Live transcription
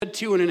led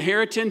to an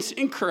inheritance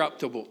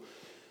incorruptible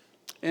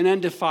and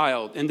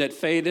undefiled, and that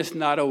fadeth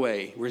not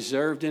away,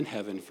 reserved in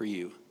heaven for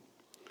you,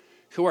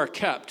 who are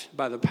kept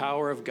by the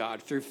power of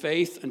God through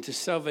faith unto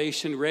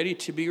salvation, ready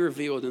to be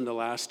revealed in the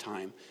last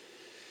time.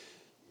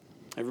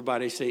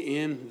 Everybody say,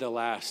 in the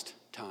last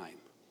time.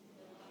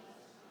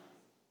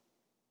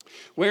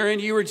 Wherein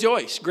you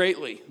rejoice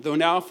greatly, though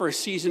now for a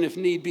season, if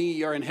need be,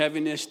 ye are in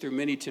heaviness through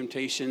many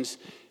temptations.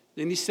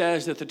 Then he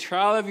says that the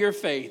trial of your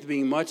faith,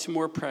 being much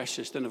more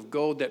precious than of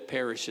gold that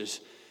perishes,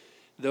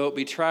 though it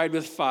be tried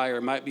with fire,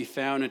 might be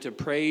found unto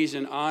praise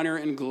and honor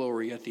and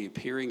glory at the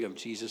appearing of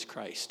Jesus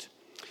Christ.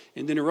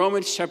 And then in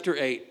Romans chapter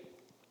 8,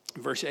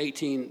 verse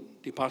 18,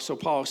 the Apostle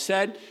Paul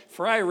said,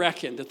 for I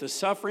reckon that the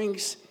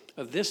sufferings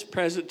of this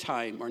present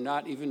time are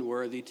not even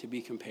worthy to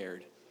be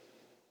compared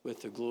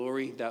with the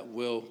glory that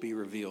will be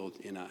revealed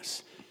in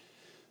us.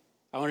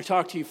 I want to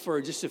talk to you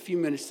for just a few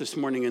minutes this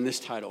morning in this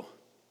title,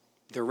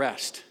 The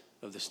Rest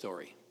of the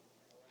Story.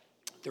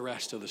 The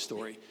rest of the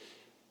story.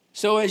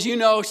 So as you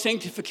know,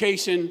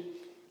 sanctification,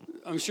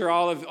 I'm sure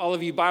all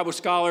of you Bible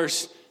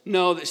scholars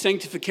know that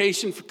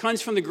sanctification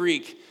comes from the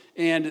Greek,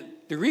 and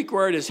the Greek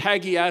word is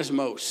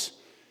hagiasmos,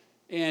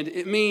 and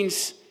it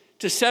means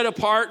to set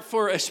apart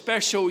for a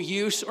special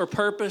use or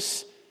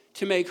purpose,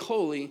 to make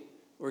holy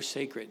or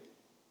sacred.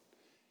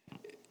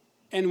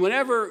 And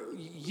whenever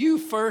you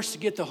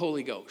first get the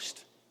Holy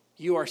Ghost,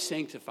 you are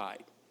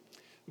sanctified.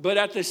 But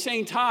at the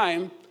same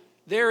time,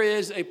 there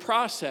is a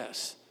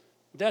process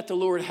that the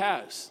Lord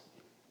has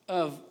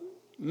of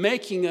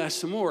making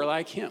us more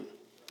like him.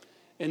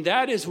 And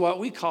that is what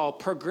we call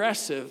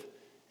progressive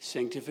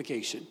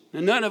sanctification.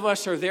 Now, none of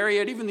us are there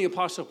yet. Even the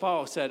Apostle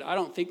Paul said, I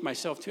don't think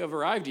myself to have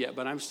arrived yet,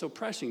 but I'm still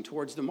pressing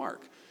towards the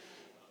mark.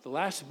 The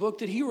last book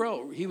that he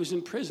wrote, he was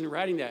in prison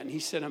writing that, and he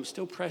said, I'm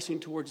still pressing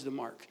towards the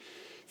mark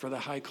for the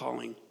high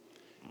calling.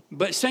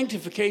 But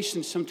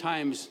sanctification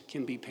sometimes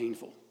can be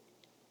painful.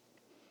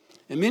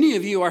 And many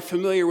of you are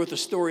familiar with the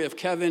story of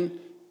Kevin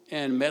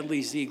and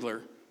Medley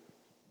Ziegler.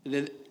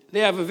 They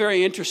have a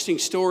very interesting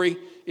story,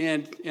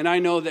 and I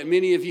know that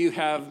many of you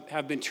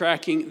have been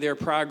tracking their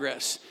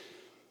progress.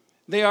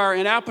 They are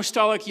an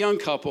apostolic young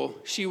couple.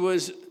 She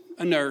was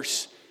a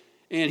nurse,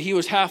 and he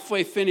was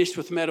halfway finished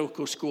with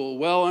medical school,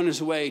 well on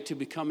his way to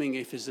becoming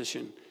a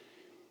physician.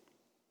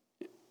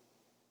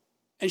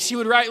 And she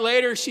would write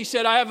later, she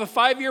said, I have a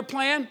 5-year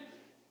plan,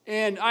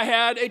 and I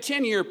had a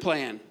 10-year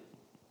plan.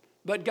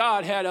 But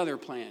God had other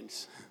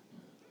plans.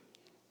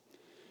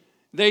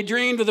 They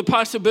dreamed of the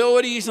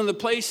possibilities and the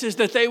places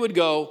that they would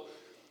go,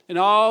 and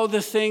all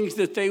the things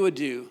that they would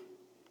do,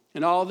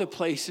 and all the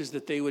places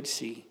that they would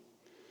see.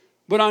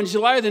 But on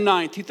July the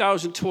 9th,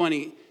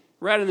 2020,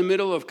 right in the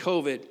middle of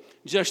COVID,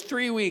 just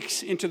 3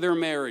 weeks into their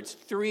marriage,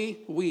 3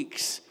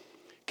 weeks,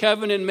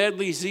 Kevin and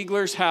Medley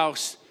Ziegler's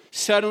house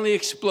suddenly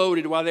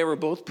exploded while they were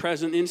both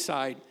present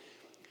inside.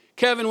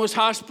 Kevin was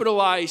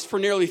hospitalized for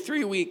nearly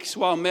 3 weeks,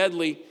 while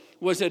Medley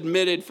was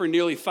admitted for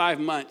nearly 5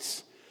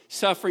 months,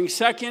 suffering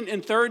 2nd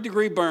and 3rd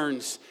degree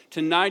burns to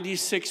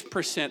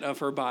 96% of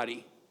her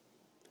body.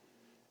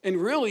 And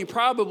really,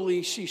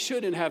 probably, she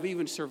shouldn't have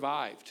even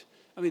survived.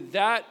 I mean,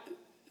 that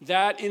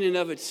in and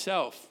of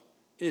itself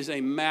is a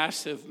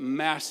massive,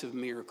 massive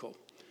miracle.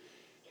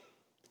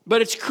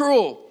 But it's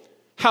cruel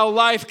how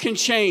life can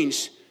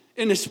change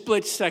in a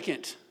split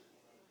second,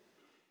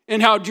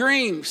 and how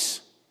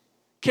dreams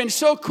can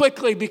so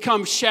quickly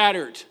become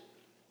shattered.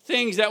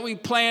 Things that we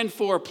planned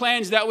for,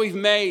 plans that we've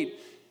made,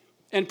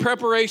 and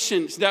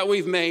preparations that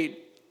we've made.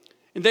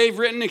 And they've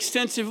written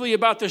extensively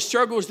about the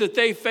struggles that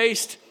they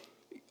faced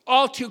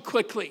all too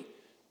quickly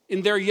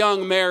in their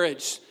young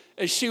marriage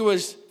as she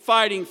was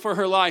fighting for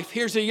her life.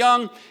 Here's a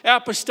young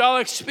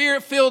apostolic,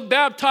 spirit-filled,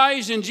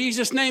 baptized in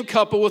Jesus' name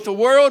couple with the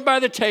world by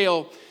the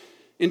tail,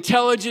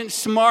 intelligent,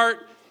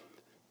 smart,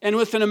 and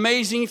with an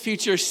amazing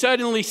future,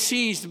 suddenly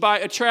seized by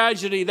a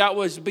tragedy that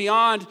was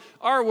beyond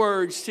our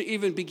words to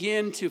even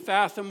begin to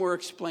fathom or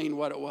explain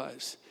what it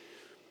was.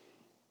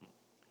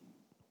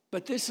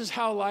 But this is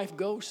how life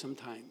goes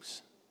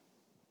sometimes.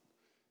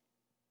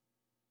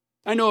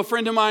 I know a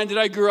friend of mine that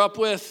I grew up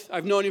with.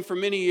 I've known him for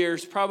many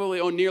years,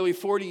 probably nearly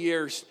 40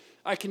 years.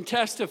 I can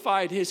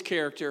testify to his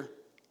character.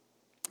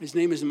 His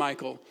name is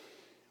Michael.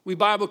 We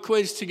Bible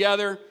quizzed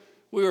together.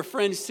 We were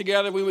friends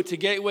together. We went to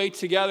Gateway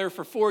together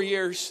for 4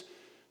 years.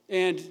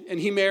 And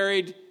he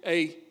married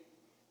a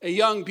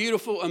young,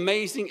 beautiful,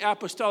 amazing,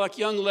 apostolic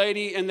young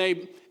lady, and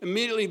they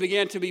immediately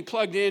began to be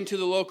plugged into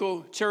the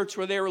local church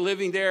where they were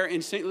living there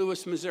in St.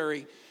 Louis,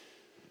 Missouri.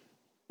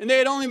 And they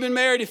had only been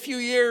married a few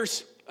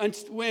years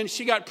when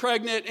she got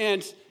pregnant,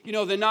 and,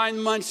 the 9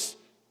 months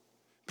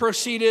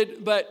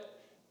proceeded.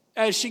 But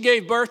as she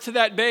gave birth to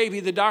that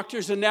baby, the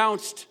doctors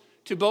announced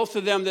to both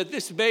of them that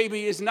this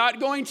baby is not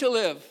going to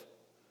live.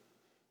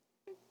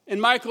 And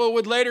Michael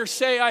would later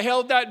say, I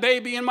held that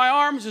baby in my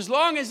arms as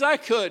long as I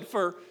could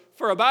for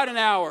about an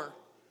hour.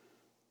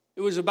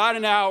 It was about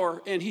an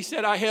hour. And he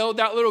said, I held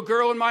that little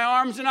girl in my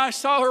arms, and I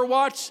saw her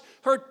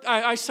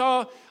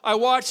I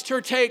watched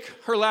her take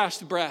her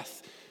last breath.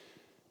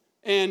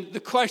 And the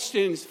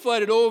questions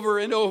flooded over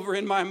and over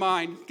in my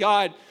mind.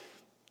 God,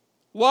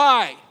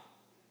 Why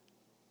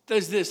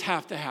does this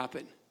have to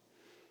happen?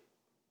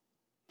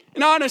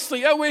 And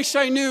honestly, I wish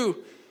I knew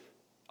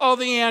all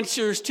the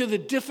answers to the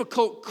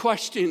difficult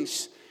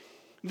questions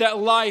that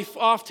life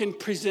often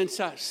presents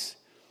us.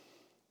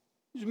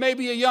 There's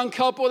maybe a young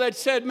couple that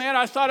said, man,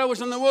 I thought I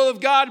was in the will of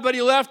God, but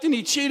he left and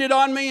he cheated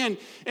on me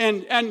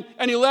and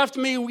he left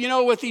me,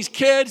 with these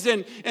kids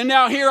and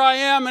now here I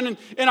am and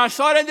I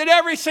thought I did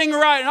everything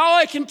right. And all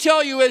I can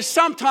tell you is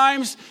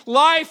sometimes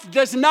life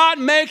does not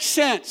make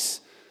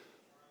sense.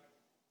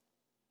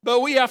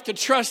 But we have to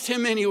trust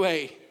him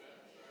anyway.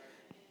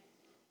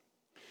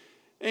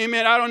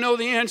 Amen. I don't know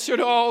the answer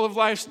to all of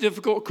life's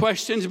difficult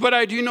questions, but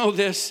I do know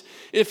this.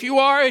 If you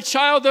are a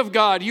child of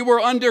God, you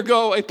will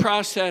undergo a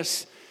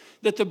process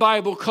that the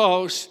Bible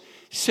calls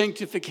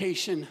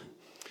sanctification.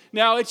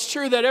 Now, it's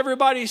true that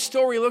everybody's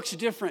story looks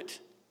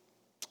different.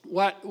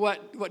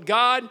 What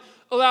God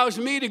allows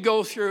me to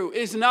go through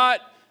is not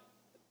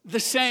the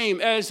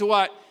same as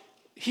what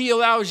he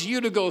allows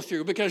you to go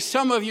through, because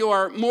some of you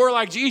are more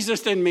like Jesus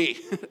than me.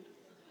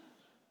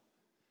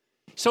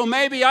 So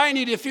maybe I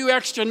need a few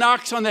extra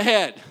knocks on the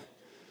head.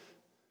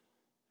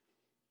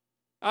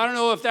 I don't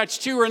know if that's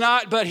true or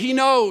not, but he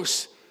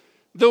knows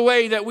the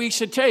way that we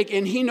should take,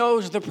 and he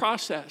knows the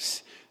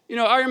process.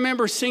 I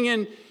remember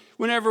singing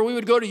whenever we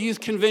would go to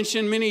youth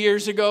convention many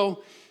years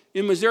ago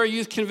in Missouri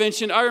Youth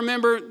Convention. I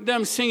remember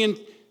them singing,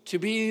 "To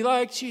be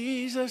like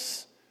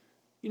Jesus."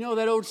 You know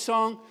that old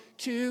song?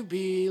 To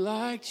be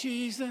like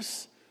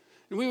Jesus.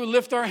 And we would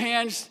lift our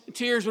hands,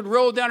 tears would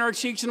roll down our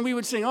cheeks, and we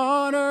would sing,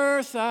 "On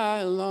earth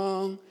I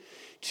long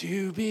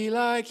to be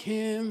like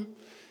him."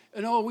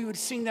 And we would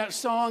sing that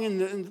song,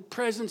 and the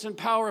presence and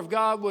power of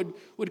God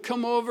would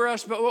come over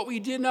us. But what we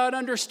did not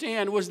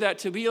understand was that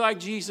to be like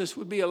Jesus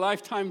would be a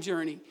lifetime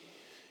journey.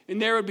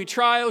 And there would be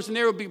trials, and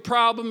there would be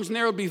problems, and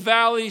there would be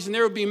valleys, and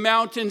there would be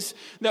mountains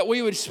that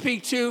we would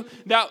speak to,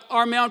 that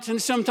our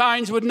mountains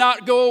sometimes would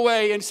not go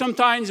away, and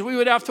sometimes we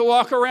would have to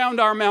walk around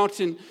our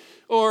mountain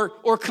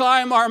or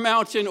climb our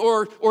mountain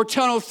or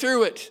tunnel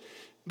through it.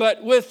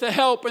 But with the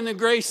help and the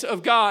grace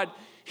of God,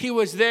 he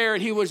was there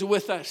and he was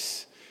with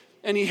us.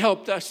 And he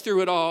helped us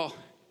through it all.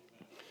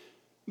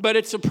 But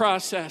it's a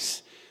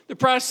process. The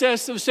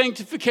process of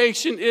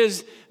sanctification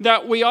is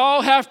that we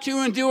all have to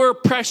endure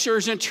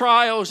pressures and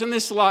trials in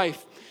this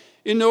life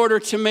in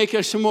order to make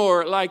us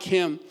more like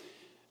him.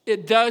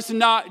 It does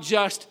not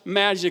just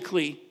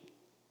magically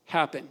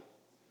happen.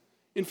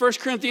 In 1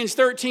 Corinthians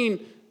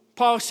 13,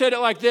 Paul said it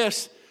like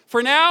this: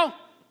 "For now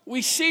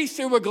we see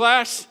through a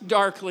glass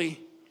darkly,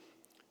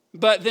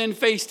 but then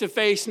face to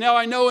face. Now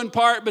I know in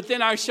part, but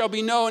then I shall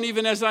be known,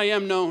 even as I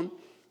am known."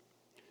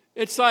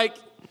 It's like,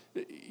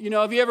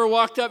 have you ever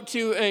walked up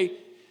to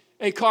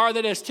a car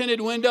that has tinted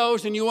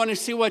windows and you want to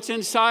see what's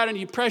inside, and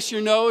you press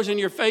your nose and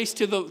your face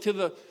to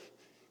the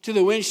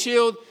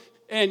windshield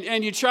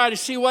and you try to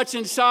see what's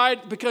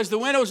inside because the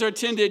windows are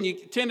tinted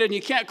and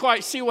you can't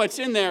quite see what's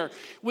in there.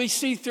 We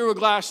see through a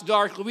glass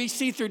darkly. We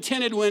see through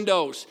tinted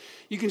windows.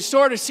 You can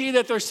sort of see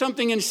that there's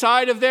something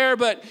inside of there,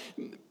 but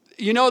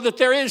you know that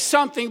there is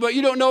something, but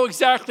you don't know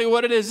exactly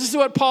what it is. This is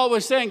what Paul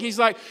was saying. He's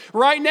like,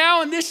 right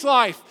now in this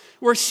life,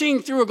 we're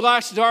seeing through a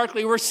glass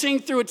darkly. We're seeing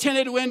through a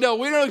tinted window.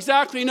 We don't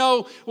exactly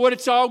know what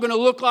it's all going to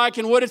look like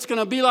and what it's going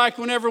to be like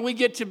whenever we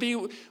get to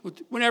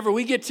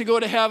go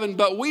to heaven.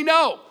 But we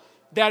know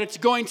that it's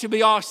going to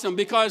be awesome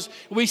because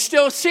we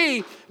still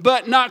see,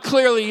 but not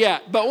clearly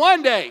yet. But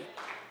one day,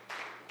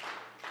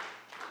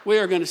 we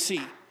are going to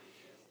see.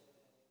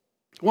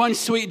 One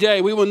sweet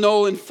day, we will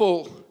know in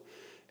full.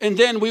 And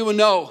then we will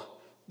know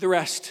the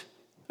rest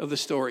of the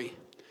story.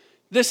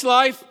 This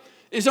life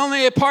is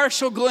only a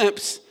partial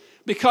glimpse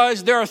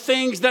because there are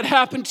things that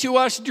happen to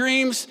us,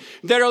 dreams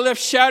that are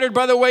left shattered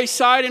by the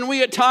wayside, and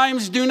we at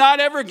times do not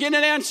ever get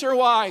an answer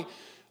why.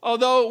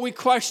 Although we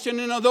question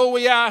and although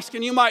we ask,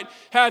 and you might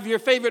have your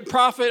favorite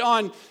prophet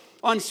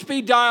on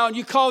speed dial, and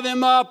you call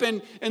them up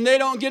and they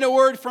don't get a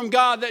word from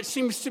God that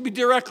seems to be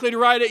directly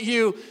right at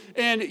you.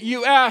 And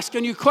you ask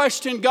and you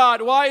question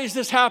God, why is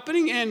this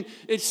happening? And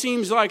it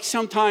seems like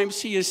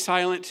sometimes he is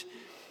silent.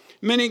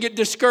 Many get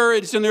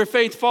discouraged and their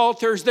faith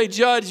falters. They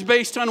judge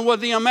based on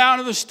what the amount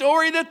of the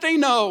story that they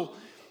know.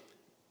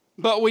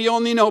 But we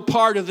only know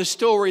part of the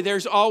story.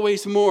 There's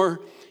always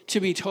more to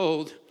be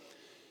told.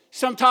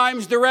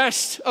 Sometimes the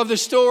rest of the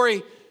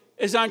story,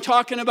 as I'm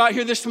talking about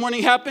here this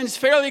morning, happens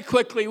fairly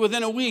quickly,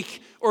 within a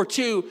week or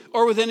two,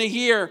 or within a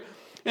year.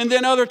 And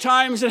then other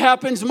times it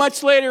happens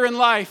much later in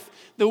life.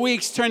 The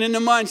weeks turn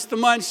into months. The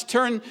months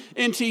turn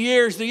into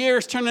years. The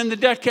years turn into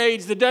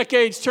decades. The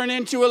decades turn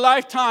into a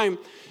lifetime.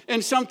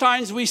 And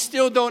sometimes we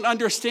still don't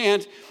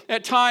understand.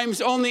 At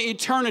times, only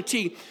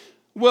eternity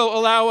will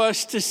allow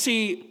us to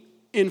see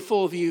in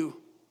full view.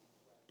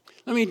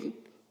 Let me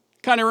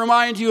kind of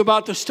remind you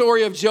about the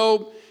story of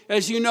Job.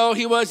 As you know,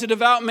 he was a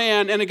devout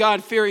man and a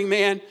God-fearing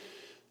man.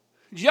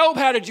 Job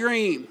had a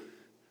dream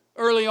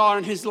early on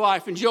in his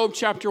life in Job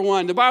chapter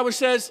 1. The Bible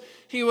says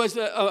he was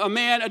a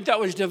man that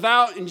was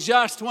devout and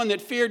just, one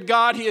that feared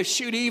God. He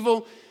eschewed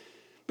evil.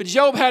 But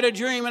Job had a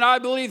dream, and I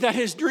believe that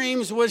his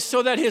dreams was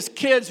so that his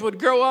kids would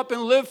grow up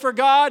and live for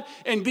God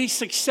and be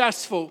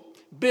successful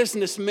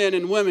businessmen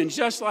and women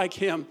just like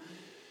him.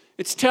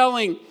 It's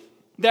telling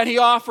that he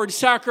offered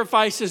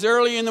sacrifices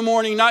early in the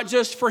morning, not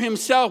just for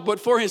himself, but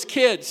for his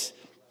kids.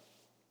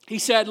 He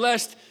said,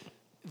 lest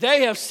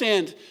they have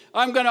sinned,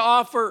 I'm going to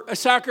offer a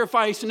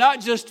sacrifice,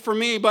 not just for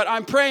me, but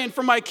I'm praying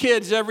for my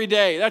kids every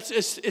day. That's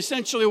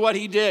essentially what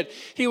he did.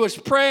 He was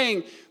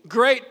praying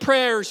great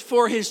prayers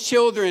for his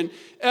children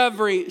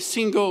every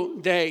single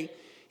day.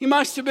 He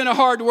must have been a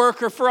hard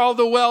worker for all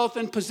the wealth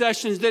and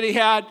possessions that he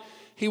had.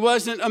 He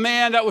wasn't a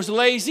man that was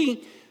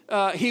lazy.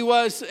 He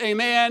was a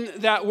man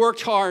that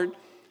worked hard.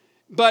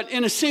 But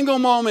in a single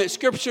moment,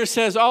 Scripture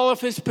says all of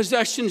his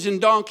possessions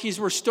and donkeys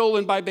were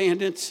stolen by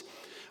bandits.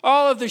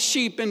 All of the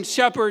sheep and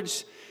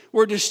shepherds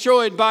were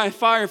destroyed by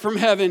fire from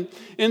heaven.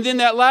 And then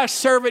that last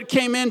servant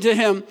came into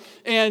him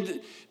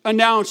and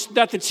announced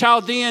that the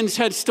Chaldeans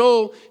had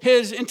stole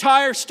his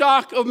entire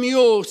stock of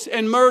mules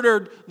and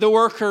murdered the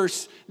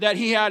workers that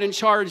he had in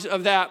charge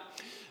of that.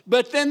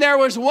 But then there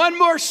was one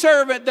more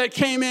servant that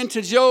came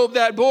into Job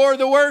that bore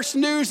the worst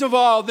news of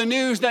all, the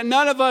news that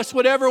none of us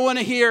would ever want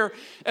to hear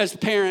as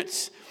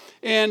parents.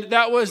 And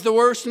that was the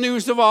worst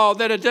news of all,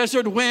 that a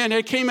desert wind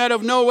had came out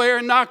of nowhere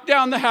and knocked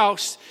down the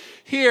house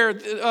here,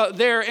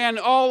 there, and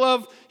all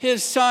of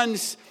his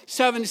sons,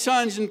 7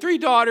 sons and 3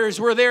 daughters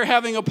were there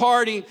having a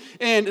party,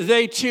 and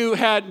they too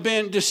had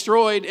been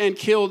destroyed and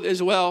killed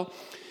as well.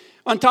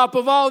 On top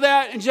of all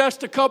that, and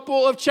just a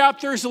couple of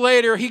chapters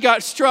later, he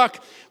got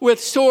struck with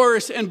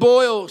sores and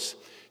boils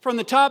from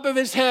the top of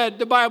his head,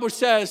 the Bible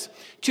says,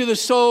 to the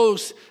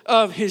soles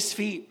of his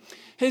feet.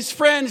 His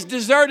friends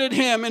deserted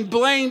him and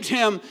blamed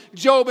him.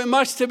 Job, it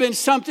must have been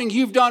something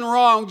you've done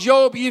wrong.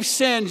 Job, you've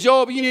sinned.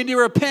 Job, you need to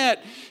repent.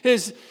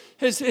 His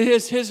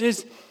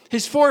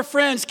 4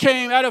 friends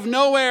came out of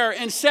nowhere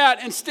and sat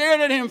and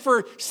stared at him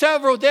for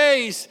several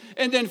days,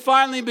 and then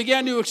finally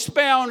began to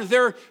expound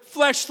their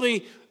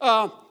fleshly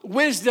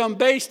wisdom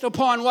based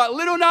upon what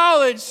little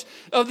knowledge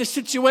of the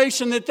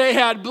situation that they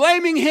had,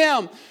 blaming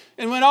him.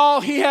 And when all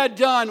he had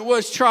done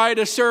was try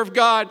to serve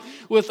God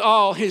with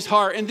all his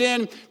heart. And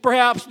then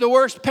perhaps the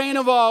worst pain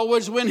of all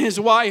was when his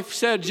wife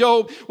said,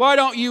 Job, why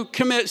don't you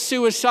commit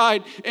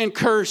suicide and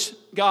curse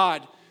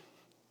God?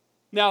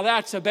 Now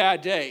that's a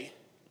bad day.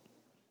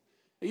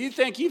 You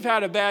think you've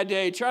had a bad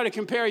day, try to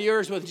compare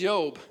yours with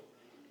Job.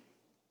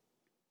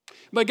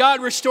 But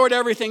God restored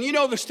everything. You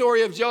know the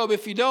story of Job.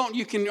 If you don't,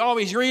 you can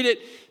always read it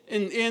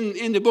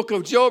in the book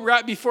of Job,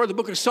 right before the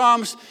book of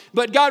Psalms.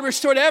 But God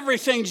restored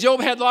everything Job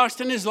had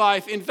lost in his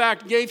life. In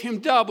fact, gave him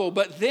double.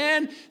 But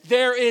then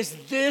there is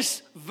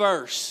this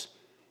verse.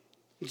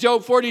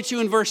 Job 42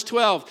 and verse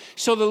 12.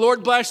 So the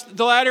Lord blessed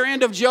the latter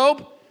end of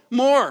Job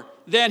more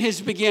than his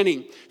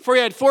beginning. For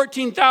he had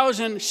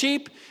 14,000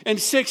 sheep and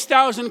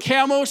 6,000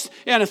 camels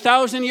and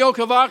 1,000 yoke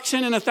of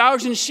oxen and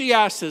 1,000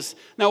 she-asses.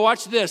 Now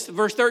watch this,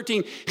 verse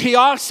 13. He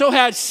also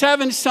had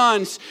 7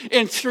 sons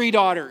and 3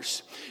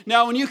 daughters.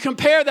 Now, when you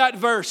compare that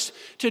verse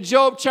to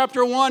Job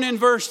chapter 1 and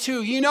verse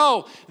 2, you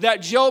know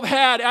that Job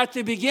had at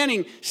the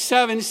beginning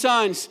 7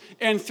 sons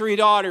and 3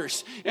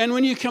 daughters. And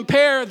when you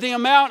compare the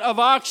amount of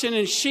oxen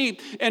and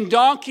sheep and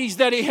donkeys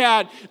that he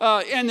had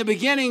in the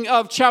beginning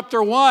of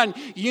chapter 1,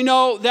 you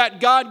know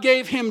that God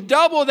gave him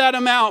double that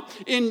amount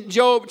in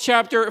Job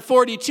chapter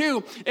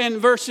 42 and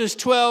verses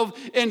 12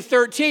 and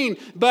 13.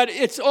 But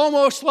it's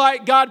almost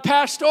like God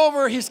passed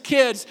over his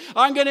kids.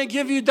 I'm going to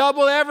give you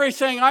double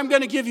everything. I'm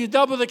going to give you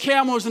double the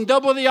camels and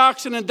double the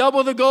oxen and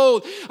double the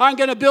gold. I'm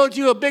going to build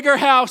you a bigger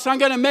house. I'm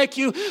going to make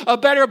you a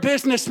better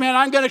businessman.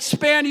 I'm going to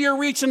expand your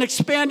reach and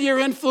expand your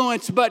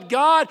influence. But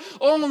God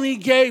only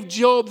gave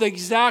Job the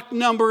exact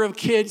number of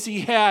kids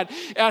he had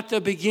at the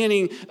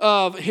beginning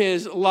of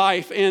his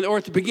life, or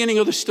at the beginning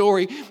of the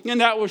story. And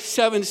that was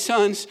 7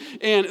 sons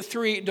and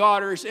 3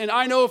 daughters. And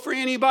I know for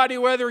anybody,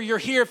 whether you're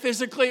here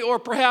physically or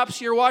perhaps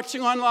you're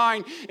watching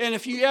online, and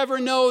if you ever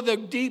know the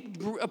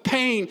deep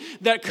pain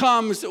that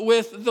comes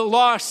with the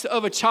loss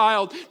of a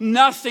child,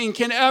 nothing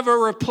can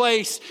ever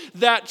replace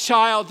that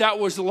child that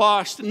was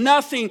lost.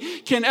 Nothing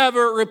can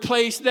ever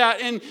replace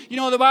that. And you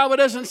know, the Bible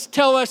doesn't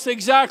tell us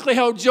exactly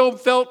how Job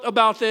felt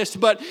about this,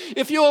 but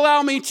if you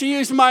allow me to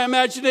use my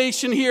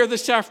imagination here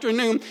this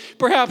afternoon,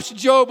 perhaps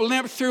Job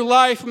limped through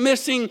life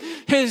missing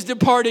his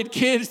departed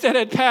kids that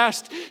had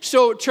passed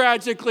so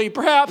tragically.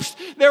 Perhaps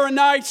there were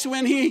nights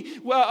when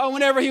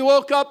whenever he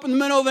woke up in the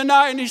middle of the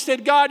night and he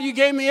said, God, you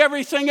gave me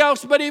everything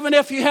else, but even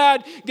if you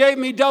had gave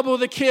me double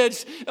the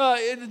kids,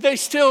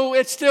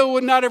 it still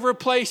would not have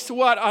replaced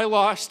what I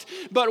lost.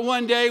 But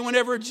one day,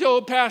 whenever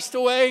Job passed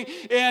away,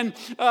 and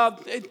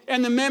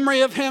the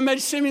memory of him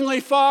had seemingly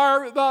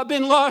far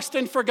been lost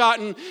and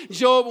forgotten,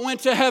 Job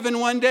went to heaven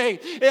one day,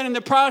 and in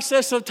the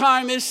process of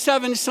time, his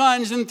 7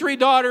 sons and 3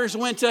 daughters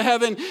went to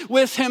heaven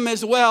with him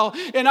as well.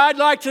 And I'd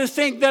like to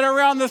think that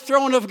around the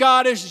throne of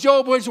God, as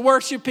Job was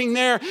worshiping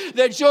there,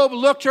 that Job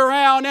looked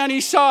around and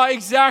he saw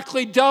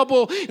exactly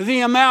double the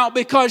amount,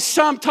 because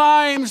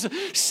sometimes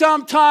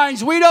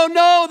we don't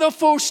know the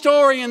full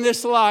story in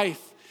this life.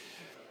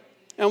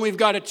 And we've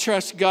got to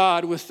trust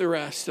God with the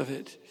rest of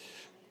it.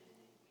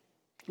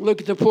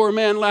 Look at the poor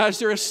man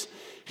Lazarus.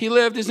 He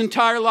lived his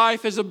entire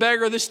life as a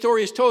beggar. This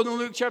story is told in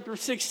Luke chapter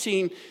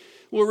 16.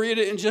 We'll read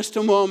it in just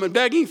a moment.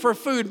 Begging for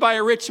food by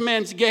a rich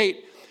man's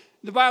gate.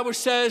 The Bible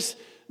says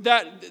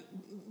that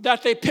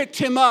they picked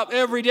him up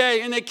every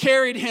day and they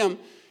carried him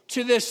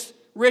to this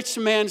rich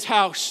man's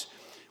house.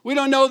 We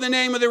don't know the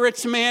name of the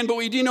rich man, but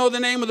we do know the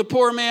name of the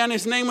poor man.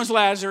 His name was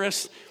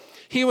Lazarus.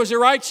 He was a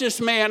righteous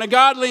man, a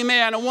godly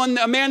man,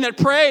 a man that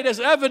prayed, as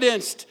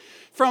evidenced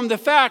from the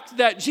fact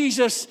that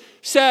Jesus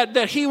said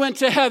that he went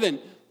to heaven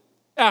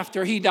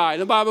after he died.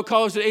 The Bible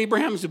calls it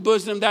Abraham's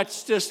bosom.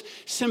 That's just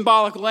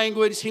symbolic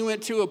language. He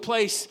went to a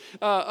place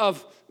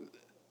of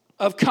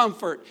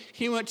comfort.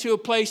 He went to a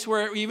place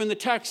where even the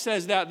text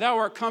says that thou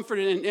art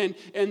comforted,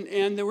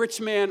 and the rich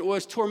man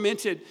was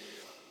tormented.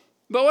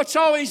 But what's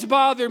always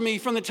bothered me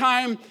from the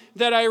time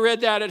that I read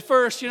that, at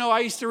first, I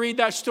used to read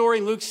that story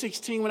in Luke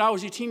 16 when I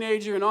was a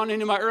teenager and on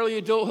into my early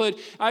adulthood.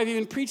 I've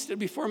even preached it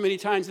before many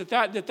times,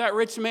 that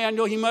rich man,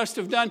 he must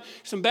have done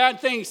some bad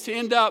things to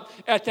end up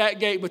at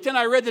that gate. But then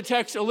I read the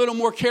text a little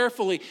more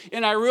carefully,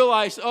 and I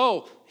realized,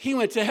 he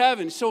went to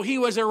heaven. So he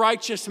was a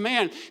righteous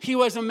man. He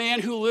was a man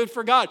who lived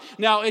for God.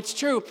 Now, it's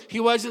true, he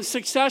wasn't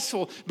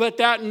successful, but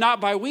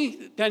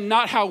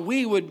not how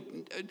we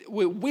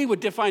would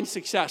define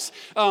success.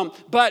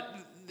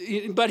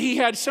 But he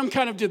had some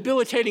kind of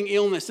debilitating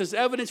illness. There's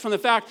evidence from the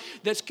fact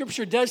that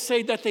Scripture does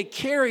say that they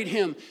carried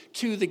him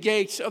to the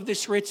gates of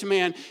this rich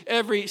man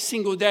every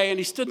single day. And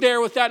he stood there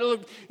with that,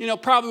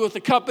 probably with a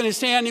cup in his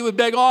hand. He would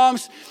beg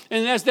alms.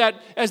 And as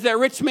that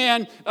rich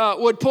man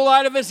would pull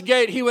out of his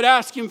gate, he would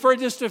ask him for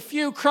just a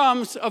few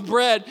crumbs of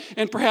bread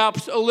and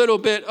perhaps a little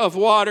bit of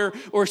water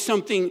or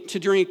something to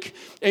drink.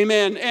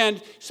 Amen.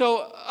 And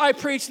so I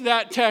preached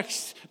that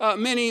text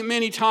many,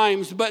 many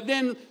times. But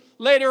then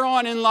later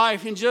on in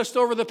life, and just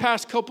over the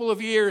past couple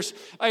of years,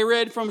 I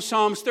read from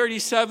Psalms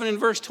 37 and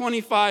verse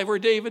 25, where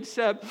David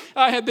said,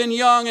 I have been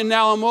young and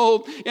now I'm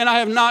old, and I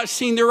have not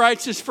seen the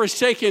righteous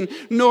forsaken,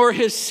 nor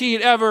his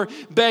seed ever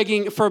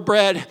begging for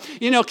bread.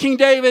 King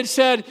David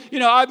said,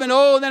 I've been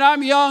old and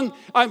I'm young.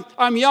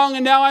 I'm young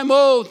and now I'm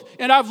old.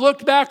 And I've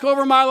looked back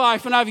over my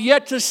life and I've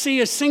yet to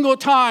see a single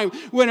time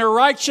when a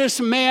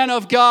righteous man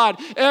of God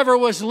ever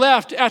was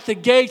left at the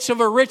gates of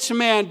a rich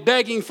man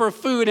begging for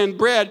food and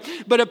bread.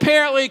 But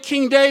apparently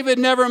King David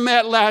never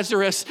met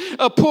Lazarus,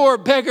 a poor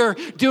beggar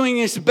doing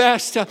his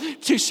best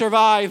to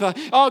survive.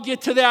 I'll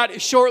get to that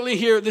shortly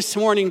here this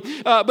morning.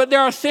 But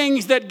there are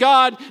things that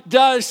God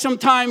does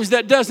sometimes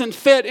that doesn't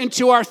fit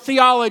into our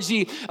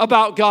theology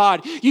about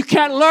God. You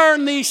can't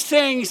learn these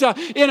things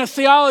in a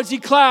theology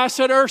class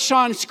at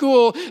Urshan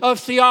School of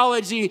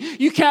Theology.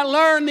 You can't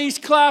learn these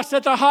classes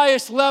at the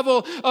highest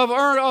level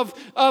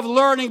of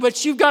learning,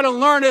 but you've got to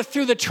learn it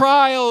through the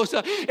trials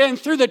and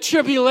through the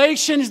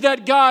tribulations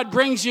that God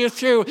brings you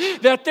through.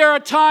 That there are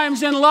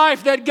times in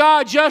life that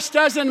God just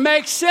doesn't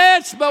make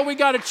sense, but we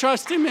got to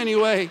trust him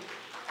anyway.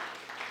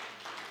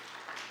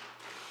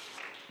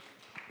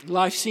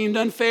 Life seemed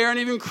unfair and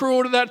even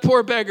cruel to that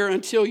poor beggar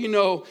until you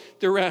know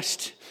the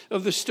rest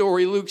of the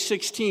story. Luke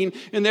 16,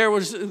 and there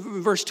was,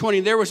 verse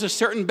 20, there was a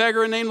certain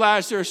beggar named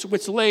Lazarus,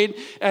 which laid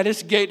at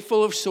his gate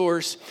full of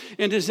sores,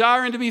 and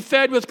desiring to be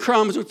fed with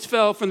crumbs which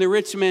fell from the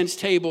rich man's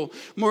table.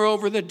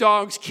 Moreover, the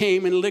dogs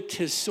came and licked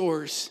his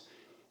sores.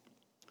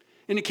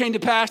 And it came to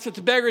pass that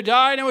the beggar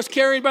died and was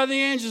carried by the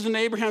angels in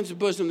Abraham's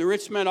bosom. The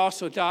rich man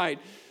also died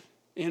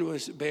and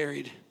was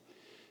buried.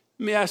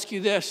 Let me ask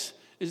you this.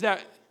 Is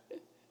that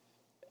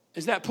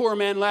poor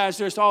man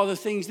Lazarus, all the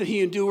things that he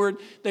endured,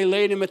 they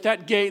laid him at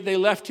that gate, they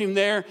left him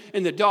there,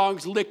 and the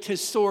dogs licked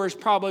his sores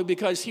probably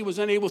because he was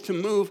unable to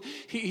move.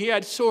 He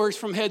had sores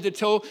from head to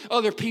toe.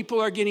 Other people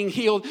are getting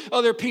healed.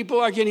 Other people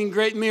are getting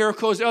great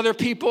miracles. Other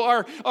people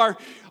are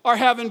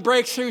having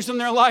breakthroughs in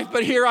their life.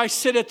 But here I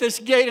sit at this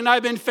gate and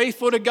I've been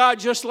faithful to God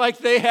just like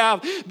they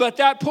have. But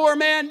that poor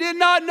man did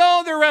not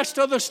know the rest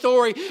of the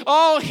story.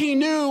 All he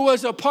knew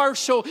was a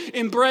partial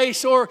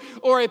embrace or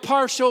a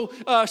partial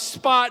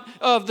spot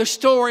of the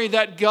story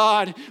that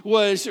God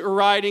was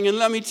writing. And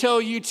let me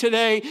tell you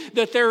today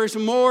that there is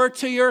more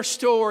to your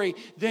story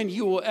than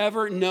you will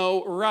ever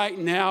know right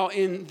now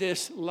in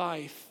this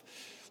life.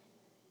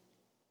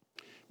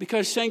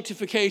 Because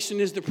sanctification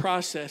is the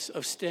process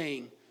of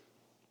staying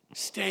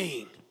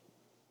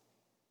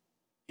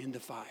in the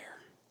fire.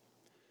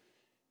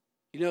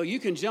 You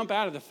can jump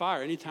out of the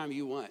fire anytime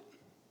you want.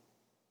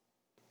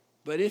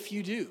 But if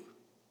you do,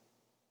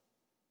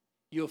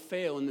 you'll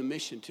fail in the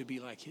mission to be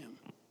like him.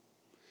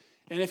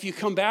 And if you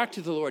come back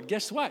to the Lord,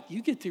 guess what?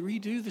 You get to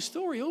redo the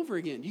story over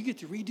again. You get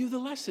to redo the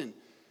lesson.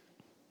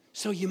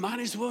 So you might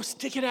as well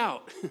stick it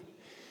out.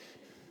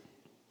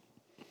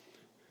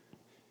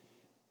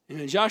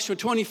 And in Joshua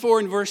 24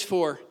 and verse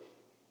 4,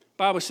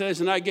 Bible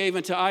says, and I gave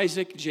unto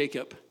Isaac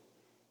Jacob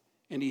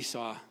and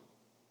Esau.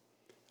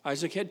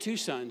 Isaac had two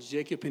sons,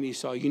 Jacob and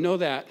Esau. You know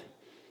that.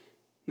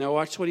 Now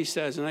watch what he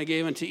says. And I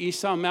gave unto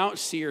Esau Mount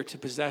Seir to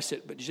possess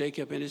it, but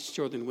Jacob and his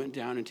children went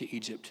down into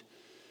Egypt.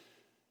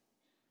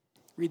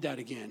 Read that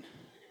again.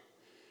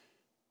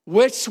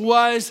 which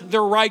was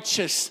the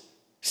righteous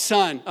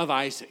son of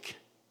Isaac.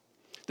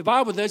 The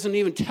Bible doesn't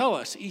even tell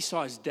us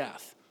Esau's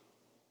death.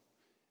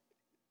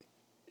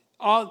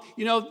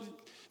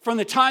 From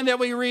the time that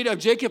we read of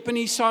Jacob and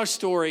Esau's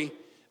story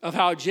of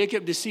how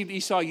Jacob deceived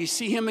Esau, you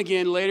see him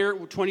again later,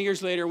 20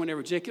 years later,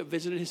 whenever Jacob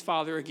visited his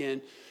father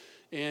again.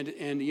 And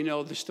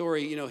the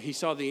story, he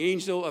saw the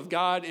angel of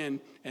God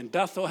and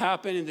Bethel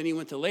happen, and then he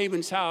went to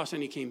Laban's house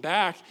and he came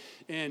back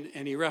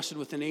and he wrestled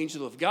with an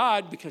angel of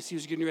God because he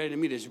was getting ready to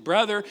meet his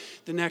brother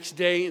the next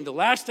day. And the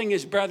last thing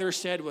his brother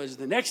said was,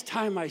 "The next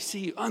time I see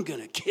you, I'm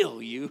going to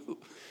kill you."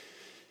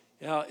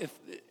 If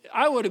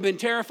I would have been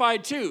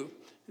terrified too.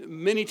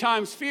 Many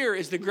times fear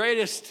is the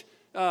greatest,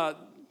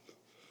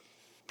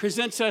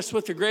 presents us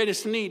with the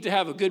greatest need to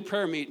have a good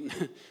prayer meeting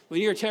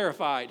when you're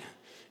terrified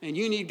and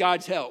you need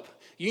God's help.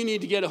 You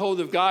need to get a hold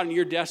of God and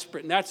you're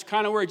desperate. And that's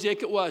kind of where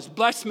Jacob was.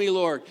 "Bless me,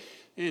 Lord."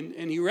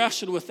 And he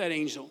wrestled with that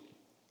angel.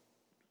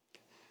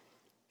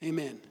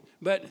 Amen.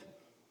 But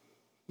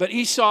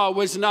Esau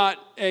was not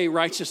a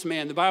righteous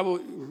man. The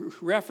Bible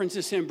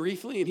references him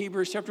briefly in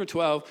Hebrews chapter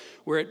 12,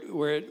 where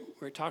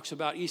it talks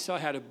about Esau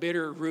had a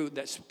bitter root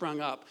that sprung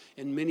up,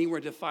 and many were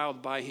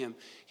defiled by him.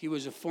 He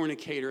was a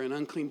fornicator, an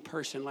unclean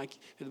person. Like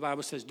the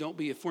Bible says, don't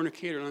be a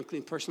fornicator, an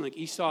unclean person like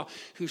Esau,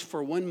 who's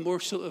for one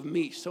morsel of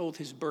meat sold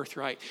his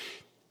birthright.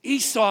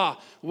 Esau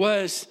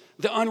was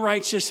the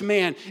unrighteous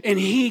man, and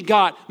he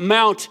got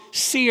Mount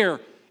Seir.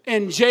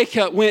 And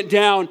Jacob went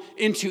down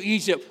into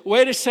Egypt.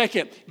 Wait a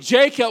second.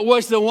 Jacob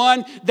was the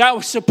one that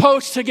was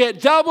supposed to get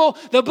double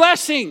the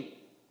blessing.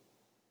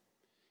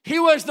 He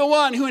was the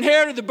one who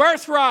inherited the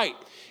birthright.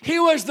 He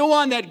was the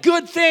one that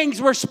good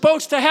things were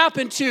supposed to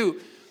happen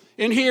to.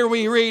 And here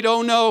we read,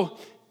 oh no,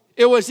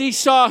 it was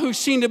Esau who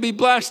seemed to be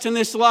blessed in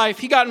this life.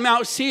 He got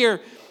Mount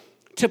Seir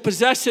to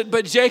possess it.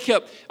 But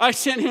Jacob, I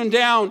sent him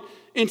down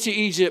into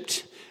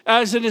Egypt.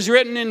 As it is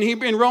written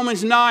in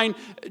Romans 9,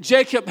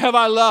 Jacob have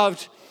I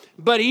loved,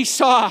 but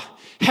Esau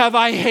have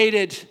I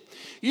hated.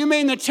 You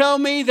mean to tell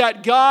me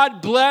that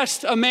God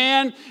blessed a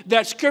man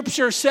that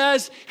Scripture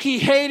says he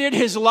hated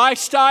his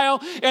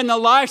lifestyle and the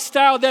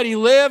lifestyle that he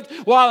lived,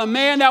 while a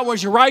man that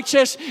was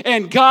righteous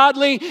and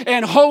godly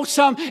and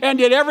wholesome and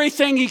did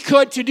everything he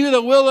could to do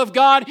the will of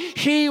God,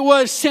 he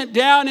was sent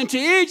down into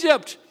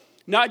Egypt.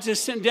 Not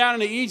just sent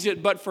down into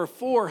Egypt, but for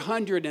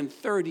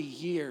 430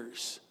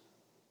 years.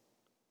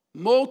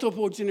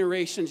 Multiple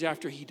generations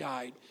after he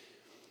died.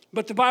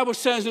 But the Bible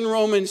says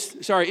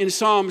in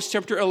Psalms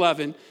chapter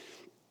 11,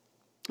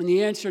 and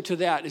the answer to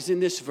that is in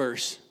this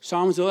verse,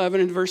 Psalms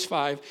 11 and verse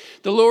 5.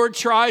 The Lord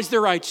tries the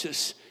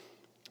righteous.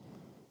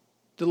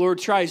 The Lord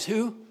tries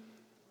who?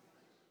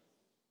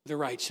 The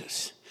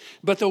righteous.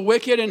 But the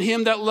wicked and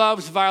him that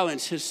loves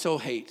violence, his soul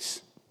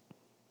hates.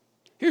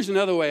 Here's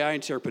another way I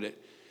interpret it.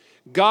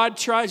 God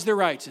tries the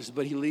righteous,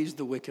 but he leaves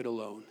the wicked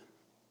alone.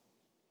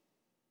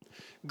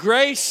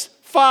 Grace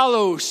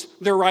follows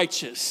the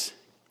righteous,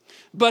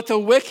 but the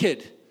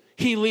wicked,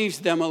 he leaves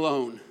them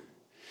alone.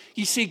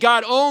 You see,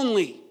 God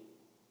only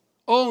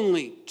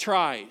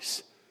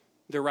tries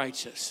the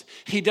righteous.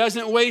 He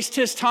doesn't waste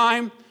his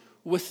time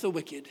with the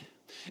wicked.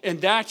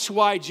 And that's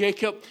why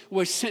Jacob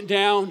was sent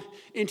down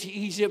into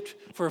Egypt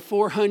for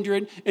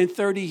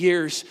 430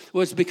 years,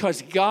 was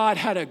because God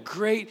had a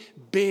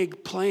great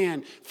big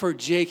plan for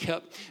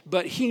Jacob,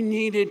 but he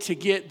needed to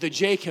get the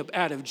Jacob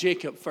out of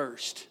Jacob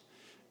first.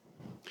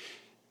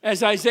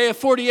 As Isaiah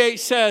 48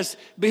 says,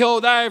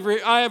 behold, I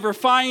have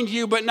refined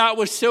you, but not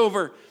with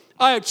silver.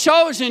 I have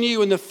chosen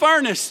you in the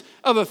furnace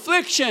of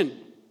affliction.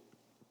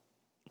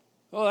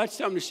 Oh, that's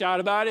something to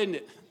shout about, isn't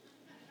it?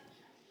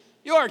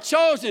 You are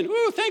chosen.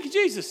 Ooh, thank you,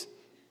 Jesus.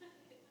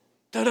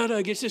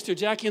 Da-da-da, get Sister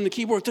Jackie on the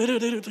keyboard.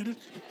 Da-da-da-da-da.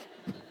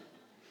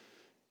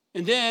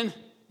 And then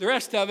the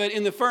rest of it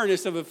in the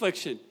furnace of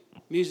affliction.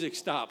 Music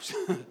stops.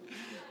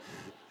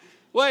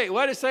 Wait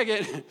a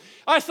second.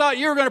 I thought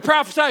you were going to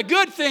prophesy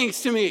good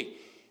things to me.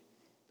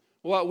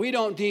 What we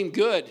don't deem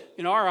good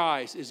in our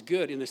eyes is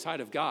good in the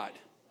sight of God.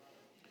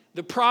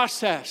 The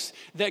process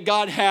that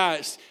God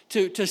has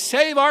to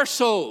save our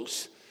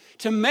souls,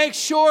 to make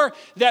sure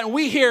that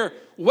we hear,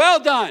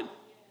 well done,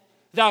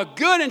 thou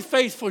good and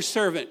faithful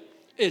servant,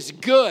 is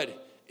good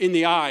in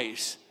the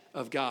eyes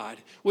of God.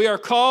 We are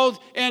called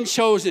and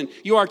chosen.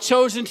 You are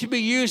chosen to be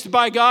used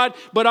by God,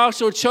 but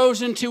also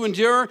chosen to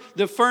endure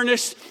the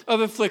furnace of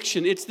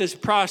affliction. It's this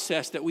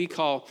process that we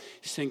call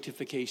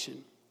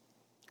sanctification.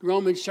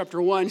 Romans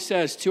chapter 1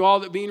 says, to all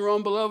that being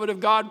Rome, beloved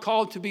of God,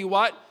 called to be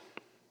what?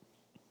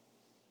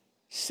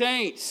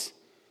 Saints.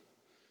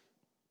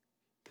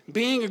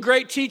 Being a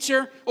great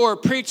teacher or a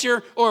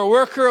preacher or a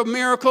worker of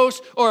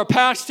miracles or a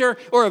pastor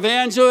or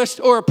evangelist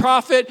or a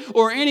prophet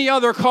or any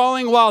other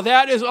calling, while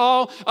that is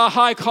all a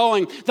high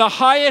calling, the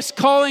highest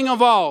calling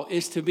of all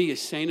is to be a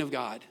saint of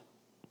God.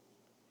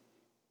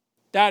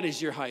 That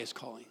is your highest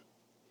calling.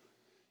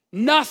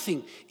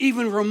 Nothing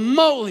even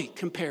remotely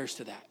compares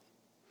to that.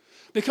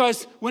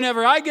 Because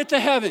whenever I get to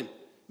heaven,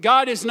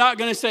 God is not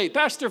going to say,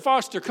 Pastor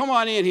Foster, come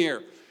on in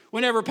here.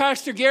 Whenever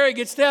Pastor Gary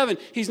gets to heaven,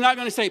 he's not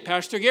going to say,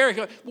 Pastor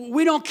Gary.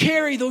 We don't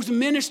carry those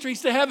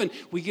ministries to heaven.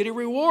 We get a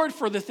reward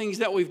for the things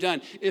that we've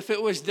done. If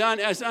it was done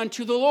as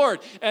unto the Lord,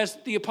 as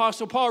the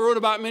Apostle Paul wrote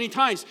about many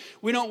times,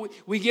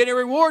 we get a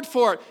reward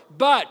for it.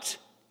 But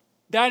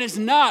that is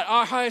not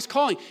our highest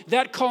calling.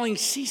 That calling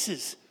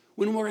ceases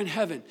when we're in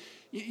heaven.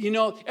 You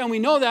know, and we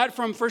know that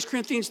from 1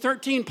 Corinthians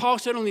 13. Paul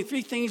said only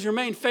 3 things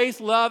remain: faith,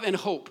 love, and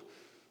hope.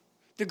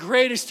 The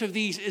greatest of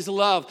these is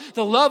love.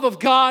 The love of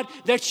God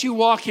that you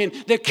walk in.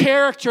 The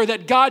character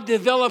that God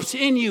develops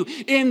in you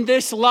in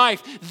this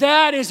life.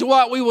 That is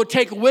what we will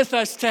take with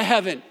us to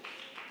heaven.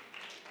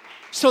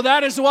 So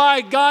that is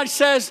why God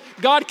says,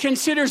 God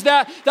considers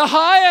that the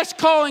highest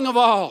calling of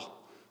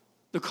all.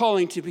 The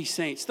calling to be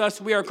saints.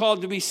 Thus we are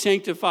called to be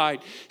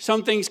sanctified.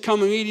 Some things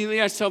come immediately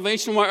at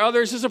salvation, while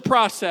others is a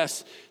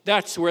process.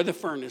 That's where the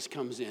furnace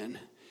comes in.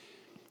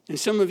 And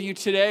some of you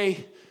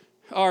today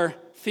are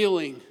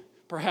feeling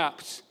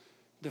perhaps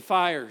the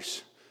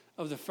fires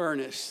of the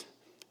furnace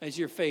as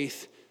your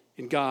faith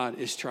in God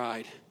is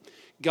tried.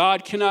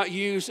 God cannot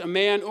use a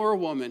man or a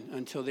woman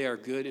until they are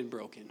good and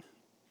broken.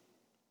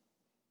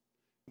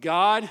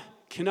 God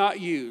cannot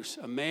use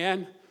a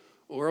man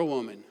or a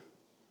woman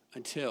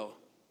until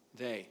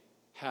they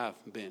have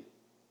been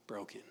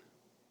broken.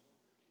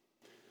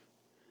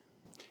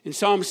 In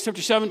Psalms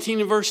chapter 17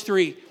 and verse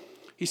 3,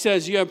 he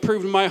says, you have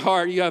proven my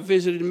heart, you have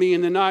visited me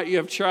in the night, you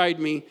have tried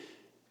me,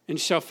 and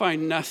shall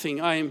find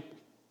nothing. I am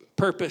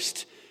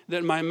purposed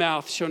that my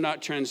mouth shall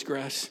not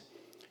transgress.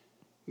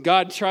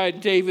 God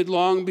tried David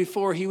long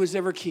before he was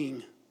ever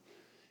king.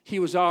 He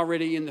was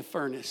already in the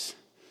furnace.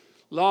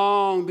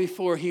 Long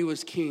before he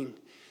was king.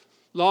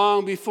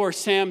 Long before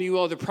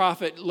Samuel the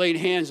prophet laid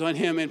hands on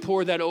him and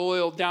poured that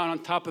oil down on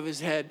top of his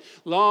head.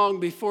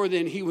 Long before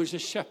then, he was a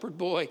shepherd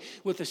boy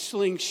with a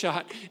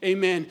slingshot.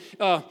 Amen.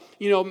 I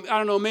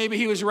don't know, maybe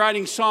he was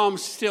writing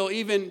Psalms still,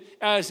 even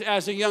as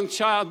a young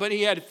child, but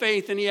he had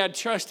faith and he had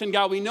trust in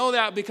God. We know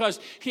that because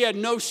he had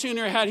no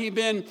sooner had he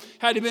been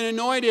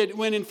anointed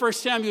when in 1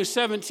 Samuel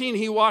 17,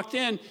 he walked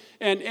in.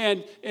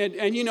 And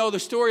you know the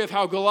story of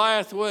how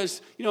Goliath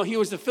was, he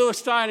was the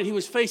Philistine and he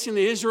was facing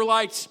the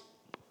Israelites.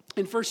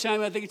 In 1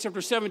 Samuel, I think it's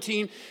chapter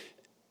 17.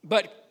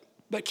 But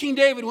King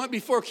David went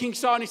before King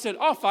Saul and he said,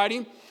 I'll fight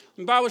him.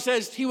 The Bible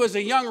says he was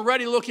a young,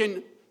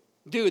 ready-looking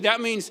dude.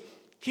 That means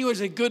he was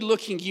a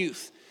good-looking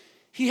youth.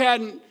 He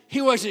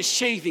wasn't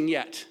shaving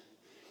yet.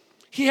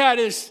 He had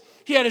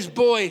his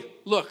boy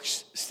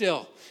looks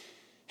still.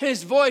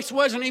 His voice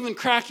wasn't even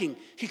cracking.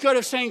 He could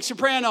have sang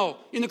soprano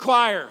in the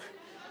choir.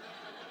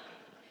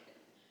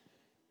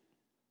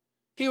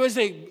 He was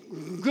a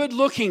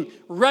good-looking,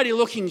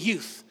 ready-looking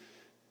youth.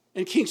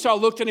 And King Saul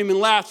looked at him and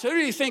laughed. Who do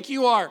you think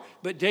you are?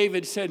 But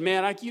David said,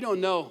 man, you don't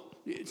know.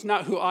 It's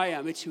not who I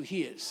am. It's who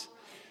he is.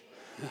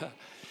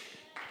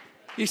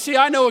 You see,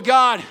 I know a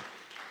God.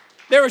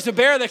 There was a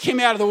bear that came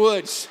out of the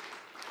woods.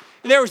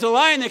 And there was a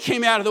lion that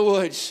came out of the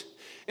woods.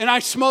 And I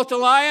smote the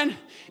lion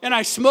and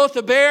I smote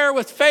the bear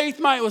with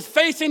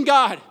faith in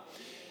God.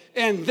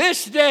 And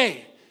this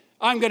day,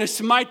 I'm going to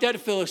smite that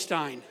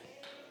Philistine.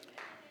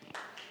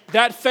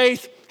 That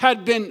faith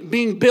had been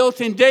being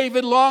built in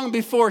David long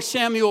before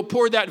Samuel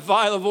poured that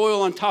vial of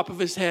oil on top of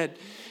his head.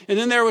 And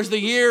then there was the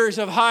years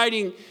of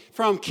hiding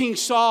from King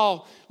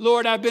Saul.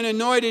 Lord, I've been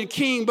anointed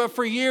king, but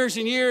for years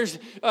and years,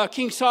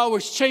 King Saul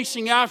was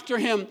chasing after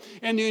him,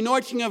 and the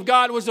anointing of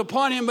God was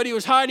upon him, but he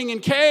was hiding in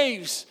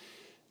caves.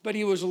 But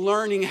he was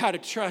learning how to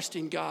trust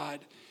in God.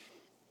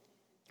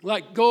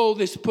 Like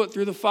gold is put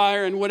through the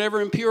fire, and whatever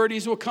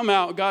impurities will come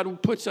out,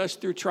 God puts us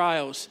through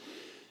trials.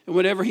 And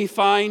whatever he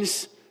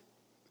finds,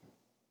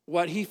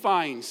 what he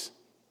finds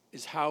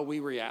is how we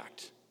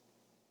react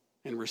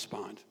and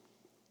respond.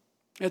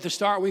 At the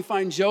start, we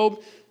find Job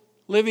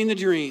living the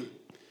dream.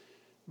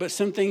 But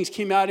some things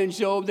came out in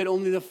Job that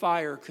only the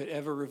fire could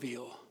ever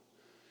reveal.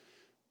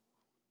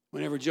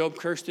 Whenever Job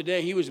cursed the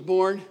day he was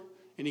born,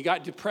 and he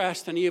got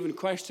depressed, and he even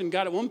questioned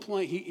God. At one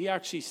point, he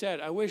actually said,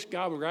 I wish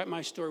God would write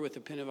my story with a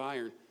pen of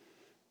iron.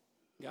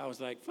 God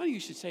was like, funny you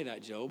should say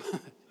that, Job.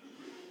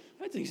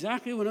 That's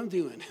exactly what I'm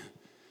doing.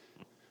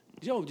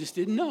 Job just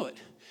didn't know it.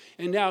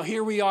 And now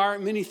here we are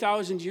many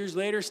thousand years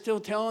later still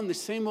telling the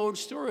same old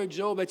story of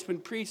Job that's been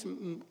preached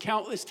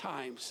countless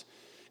times.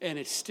 And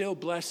it's still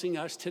blessing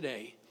us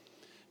today.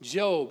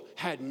 Job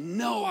had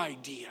no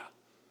idea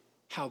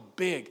how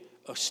big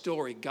a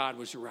story God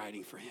was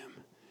writing for him.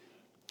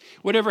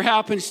 Whatever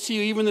happens to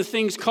you, even the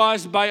things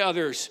caused by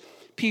others,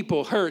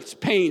 people, hurts,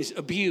 pains,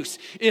 abuse,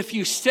 if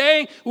you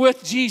stay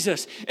with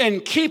Jesus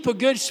and keep a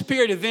good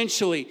spirit,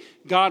 eventually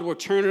God will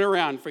turn it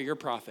around for your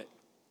profit.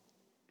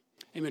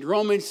 Amen.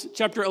 Romans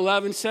chapter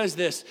 11 says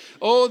this,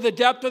 oh, the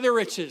depth of the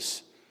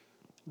riches,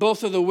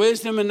 both of the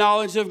wisdom and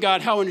knowledge of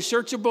God, how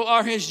unsearchable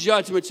are his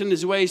judgments and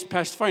his ways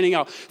past finding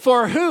out.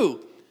 For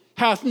who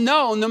hath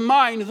known the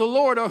mind of the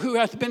Lord, or who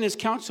hath been his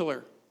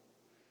counselor?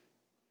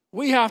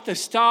 We have to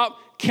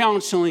stop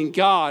counseling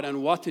God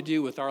on what to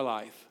do with our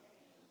life.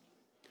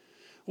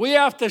 We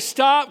have to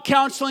stop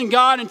counseling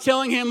God and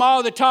telling him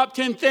all the top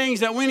 10 things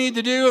that we need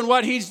to do and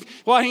what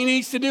he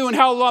needs to do and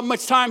how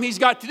much time he's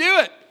got to do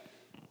it.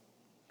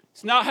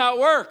 It's not how it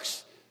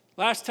works.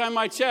 Last time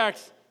I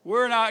checked,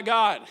 we're not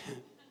God.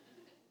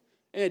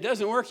 And it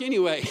doesn't work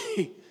anyway.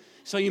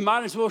 So you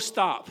might as well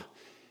stop.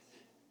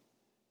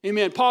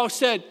 Amen. Paul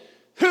said,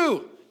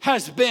 who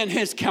has been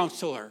his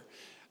counselor?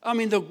 I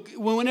mean,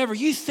 whenever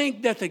you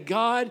think that the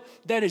God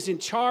that is in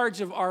charge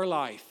of our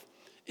life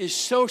is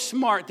so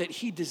smart that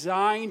he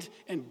designed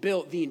and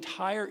built the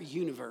entire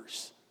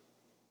universe,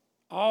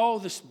 all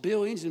this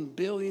billions and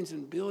billions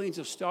and billions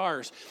of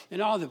stars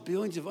and all the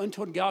billions of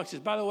untold galaxies.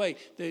 By the way,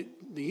 the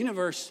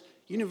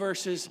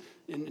universes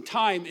and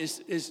time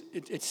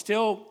it's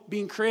still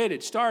being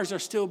created. Stars are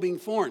still being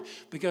formed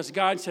because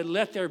God said,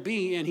 let there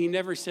be, and he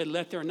never said,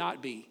 let there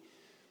not be.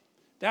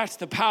 That's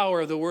the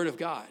power of the Word of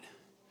God.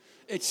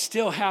 It's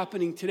still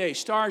happening today.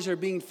 Stars are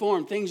being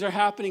formed. Things are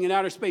happening in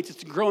outer space.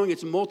 It's growing,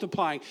 it's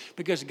multiplying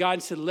because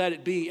God said, let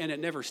it be, and it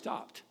never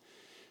stopped.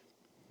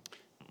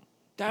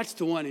 That's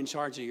the one in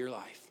charge of your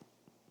life.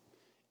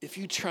 If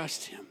you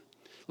trust him,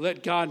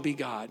 let God be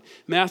God.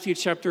 Matthew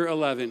chapter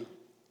 11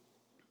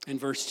 and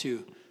verse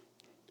 2.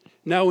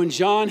 Now when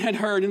John had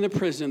heard in the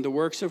prison the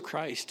works of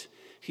Christ,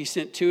 he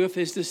sent 2 of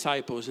his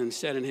disciples and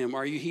said unto him,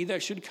 are you he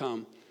that should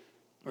come,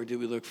 or do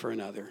we look for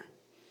another?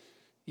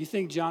 You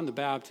think John the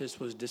Baptist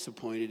was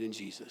disappointed in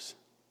Jesus?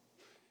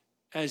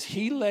 As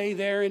he lay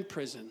there in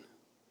prison,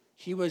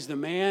 he was the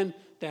man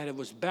that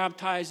was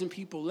baptizing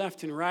people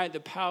left and right. The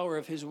power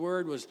of his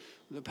word was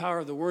the power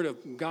of the word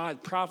of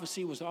God.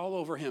 Prophecy was all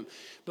over him.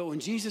 But when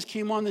Jesus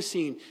came on the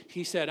scene,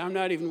 he said, I'm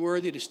not even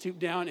worthy to stoop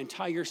down and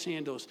tie your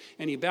sandals.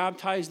 And he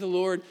baptized the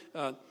Lord.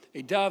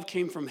 A dove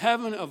came from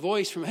heaven, a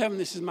voice from heaven.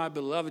 This is my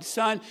beloved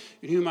son,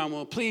 in whom I am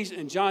well pleased.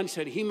 And John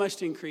said, he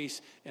must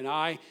increase, and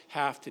I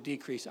have to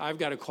decrease. I've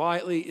got to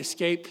quietly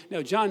escape.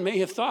 Now, John may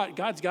have thought,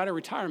 God's got a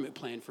retirement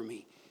plan for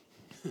me.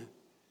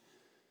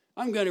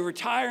 I'm going to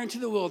retire into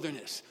the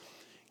wilderness.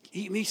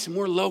 Eat me some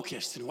more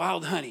locusts and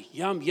wild honey.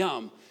 Yum,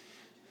 yum.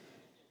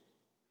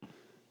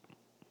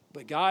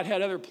 But God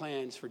had other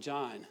plans for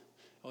John.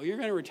 Oh, you're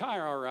going to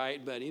retire, all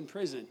right, but in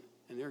prison.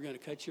 And they're going to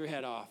cut your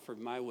head off for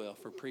my will,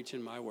 for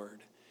preaching my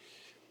word.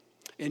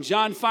 And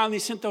John finally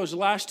sent those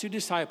last 2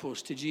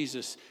 disciples to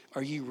Jesus.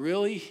 Are you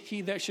really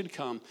he that should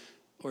come,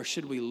 or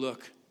should we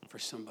look for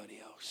somebody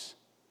else?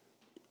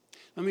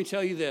 Let me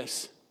tell you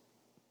this.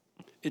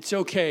 It's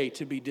okay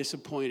to be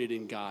disappointed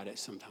in God at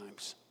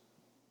sometimes.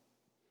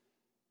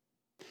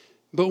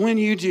 But when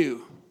you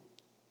do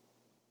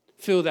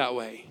feel that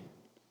way,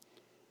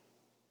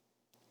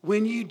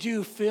 when you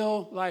do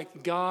feel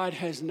like God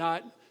has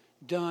not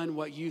done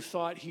what you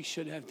thought he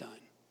should have done,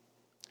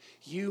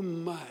 you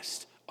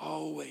must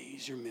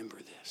always remember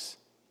this.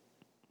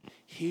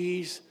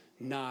 He's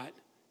not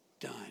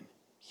done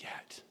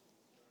yet.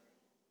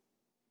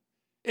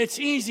 It's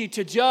easy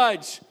to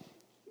judge.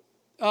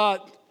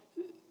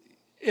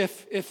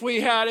 If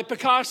we had a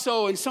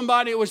Picasso and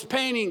somebody was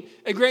painting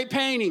a great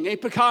painting, a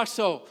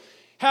Picasso,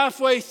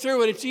 halfway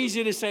through it, it's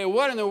easy to say,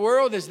 what in the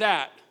world is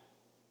that?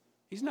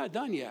 He's not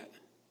done yet.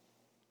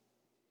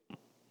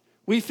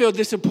 We feel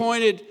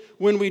disappointed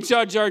when we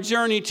judge our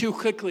journey too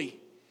quickly.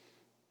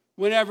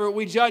 Whenever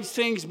we judge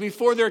things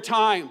before their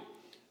time.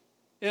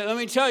 Let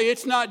me tell you,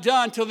 it's not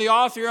done until the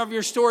author of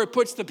your story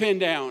puts the pen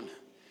down.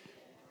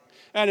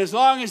 And as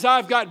long as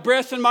I've got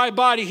breath in my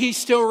body, he's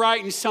still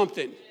writing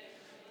something.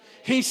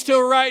 He's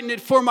still writing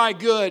it for my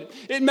good.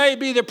 It may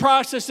be the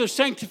process of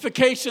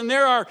sanctification.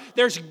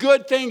 There's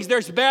good things,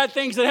 there's bad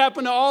things that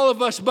happen to all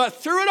of us, but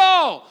through it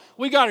all,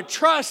 we got to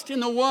trust in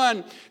the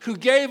one who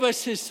gave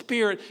us his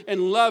Spirit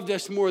and loved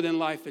us more than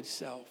life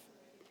itself.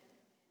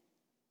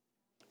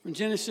 From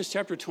Genesis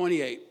chapter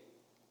 28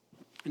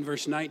 and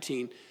verse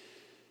 19.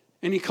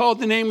 And he called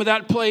the name of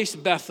that place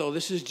Bethel.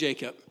 This is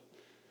Jacob.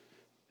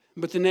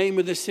 But the name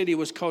of the city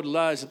was called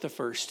Luz at the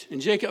first.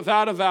 And Jacob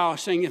vowed a vow,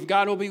 saying, if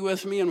God will be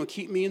with me and will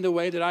keep me in the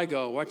way that I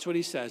go. Watch what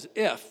he says.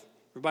 If.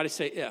 Everybody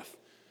say if.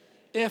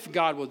 If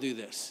God will do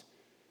this.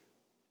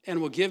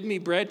 And will give me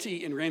bread to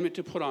eat and raiment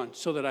to put on,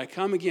 so that I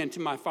come again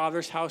to my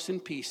father's house in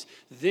peace.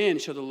 Then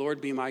shall the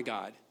Lord be my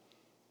God.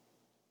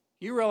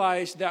 You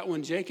realize that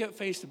when Jacob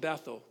faced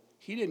Bethel,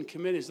 he didn't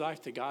commit his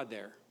life to God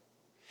there.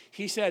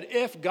 He said,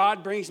 if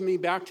God brings me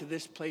back to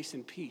this place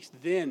in peace,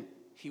 then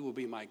he will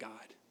be my God.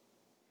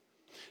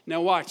 Now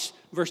watch,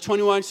 verse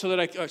 21,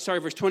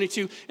 verse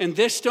 22. And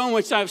this stone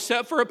which I have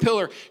set for a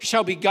pillar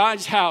shall be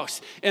God's house.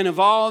 And of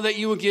all that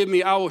you will give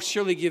me, I will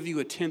surely give you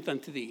 1/10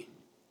 unto thee.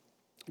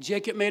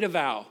 Jacob made a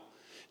vow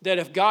that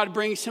if God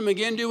brings him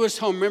again to his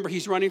home, remember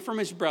he's running from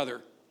his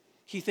brother.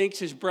 He thinks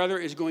his brother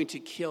is going to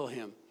kill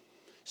him.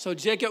 So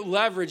Jacob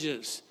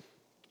leverages,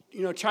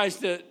 tries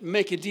to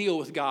make a deal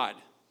with God,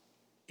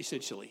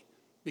 essentially,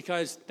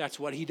 because that's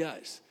what he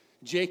does.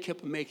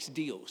 Jacob makes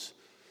deals.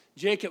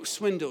 Jacob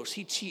swindles,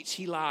 he cheats,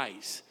 he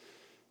lies.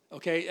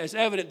 Okay, as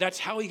evident, that's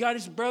how he got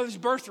his brother's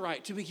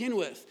birthright to begin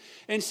with.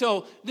 And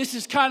so this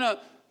is kind of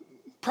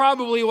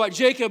probably what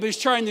Jacob is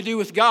trying to do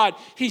with God.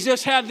 He's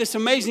just had this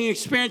amazing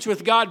experience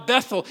with God.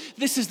 Bethel,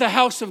 this is the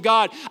house of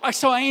God. I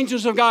saw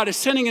angels of God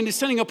ascending and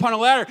descending upon a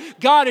ladder.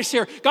 God is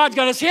here. God's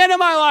got his hand in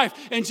my life.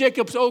 And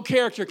Jacob's old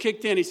character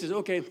kicked in. He says,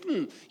 okay,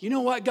 you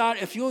know what, God?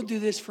 If you'll do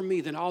this for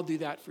me, then I'll do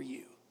that for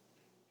you.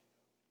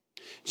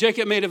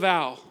 Jacob made a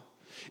vow.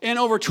 And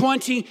over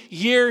 20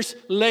 years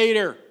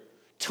later,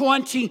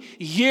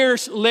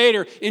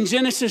 in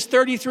Genesis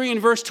 33 and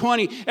verse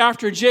 20,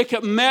 after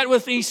Jacob met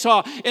with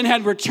Esau and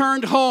had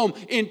returned home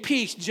in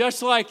peace,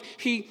 just like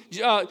he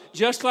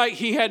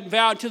had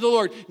vowed to the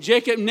Lord,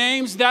 Jacob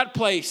names that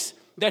place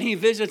that he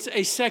visits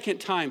a second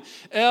time,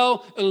 El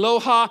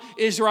Eloha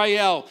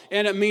Israel,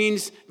 and it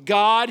means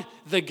God,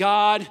 the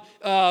God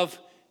of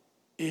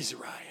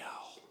Israel.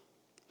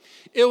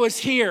 It was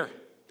here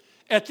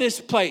at this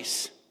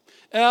place,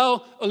 El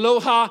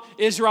Eloha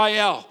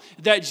Israel,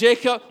 that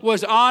Jacob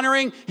was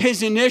honoring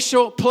his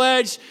initial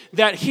pledge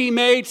that he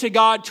made to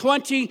God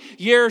 20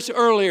 years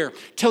earlier,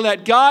 to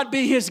let God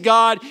be his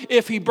God.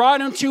 If he brought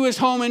him to his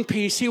home in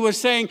peace, he was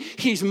saying,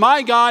 he's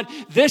my God.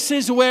 This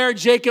is where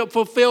Jacob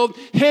fulfilled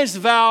his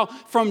vow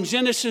from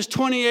Genesis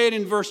 28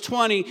 and verse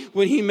 20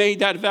 when he made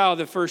that vow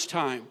the first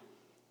time.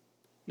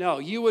 No,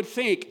 you would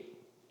think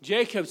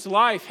Jacob's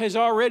life has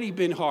already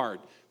been hard.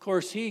 Of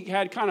course, he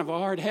had kind of a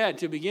hard head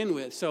to begin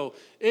with, so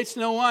it's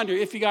no wonder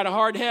if you got a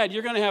hard head,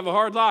 you're going to have a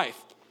hard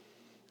life.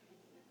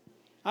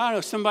 I don't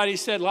know, somebody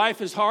said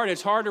life is hard.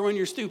 It's harder when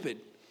you're stupid.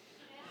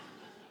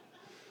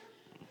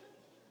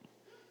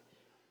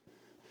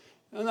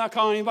 I'm not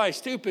calling anybody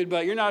stupid,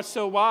 but you're not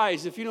so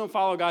wise if you don't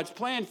follow God's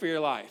plan for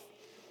your life.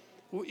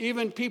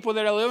 Even people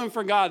that are living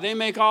for God, they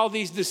make all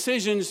these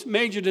decisions,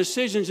 major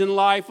decisions in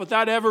life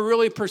without ever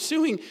really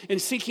pursuing and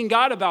seeking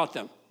God about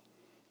them.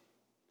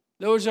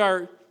 Those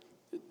are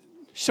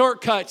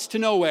shortcuts to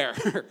nowhere.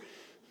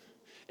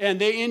 And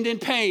they end in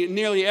pain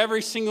nearly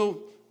every single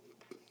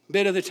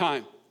bit of the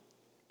time.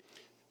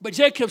 But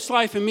Jacob's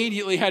life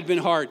immediately had been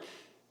hard.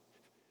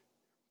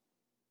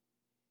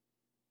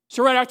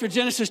 So right after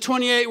Genesis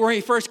 28, where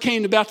he first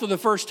came to Bethel the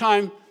first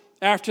time,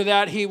 after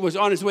that he was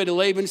on his way to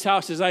Laban's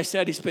house. As I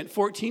said, he spent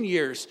 14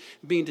 years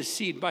being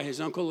deceived by his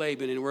uncle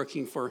Laban and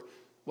working for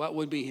what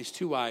would be his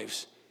two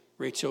wives,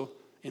 Rachel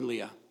and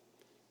Leah.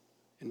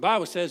 And the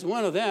Bible says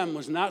one of them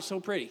was not so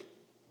pretty.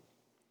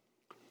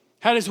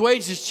 Had his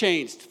wages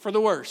changed for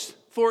the worse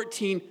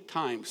 14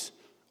 times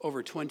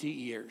over 20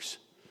 years.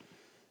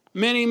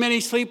 Many, many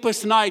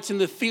sleepless nights in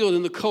the field,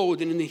 in the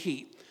cold and in the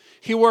heat.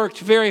 He worked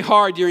very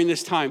hard during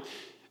this time.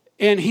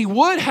 And he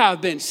would have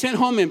been sent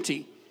home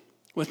empty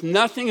with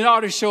nothing at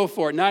all to show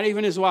for it, not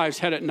even his wives,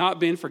 had it not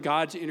been for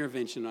God's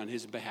intervention on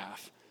his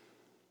behalf.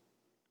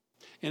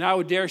 And I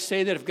would dare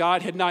say that if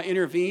God had not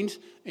intervened,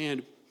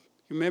 and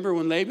remember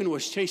when Laban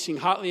was chasing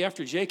hotly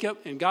after Jacob,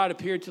 and God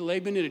appeared to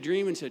Laban in a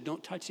dream and said,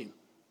 don't touch him.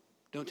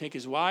 Don't take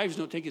his wives.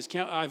 Don't take his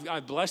count.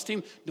 I've blessed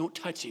him. Don't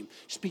touch him.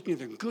 Speak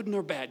neither good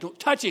nor bad. Don't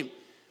touch him.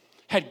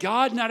 Had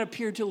God not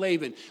appeared to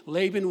Laban,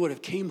 Laban would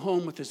have came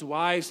home with his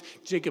wives,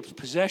 Jacob's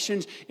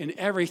possessions, and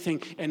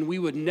everything, and we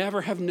would never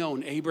have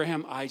known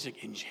Abraham,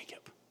 Isaac, and Jacob.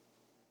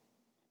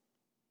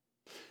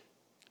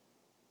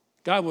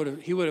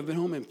 He would have been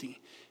home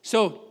empty.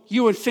 So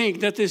you would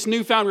think that this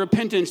newfound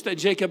repentance that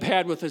Jacob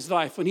had with his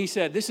life, when he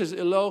said, this is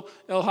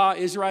Eloha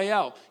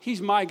Israel,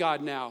 he's my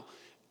God now.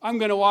 I'm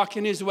going to walk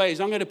in his ways.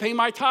 I'm going to pay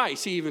my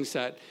tithes, he even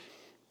said.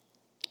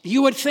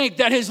 You would think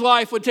that his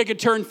life would take a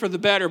turn for the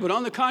better, but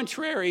on the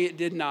contrary, it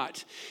did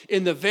not.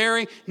 In the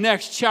very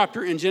next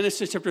chapter, in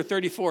Genesis chapter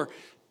 34,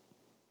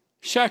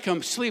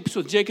 Shechem sleeps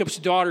with Jacob's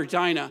daughter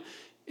Dinah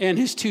and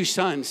his two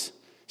sons.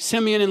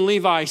 Simeon and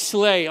Levi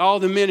slay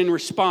all the men in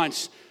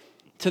response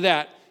to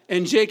that.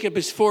 And Jacob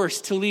is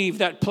forced to leave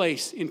that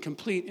place in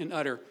complete and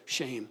utter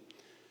shame.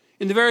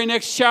 In the very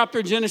next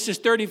chapter, Genesis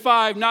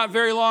 35, not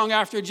very long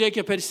after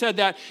Jacob had said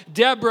that,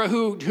 Deborah,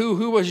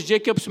 who was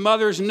Jacob's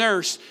mother's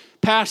nurse,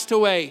 passed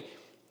away.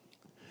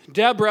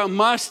 Deborah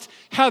must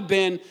have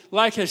been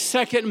like a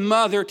second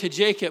mother to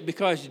Jacob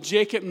because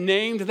Jacob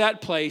named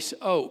that place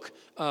Oak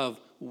of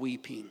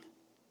Weeping.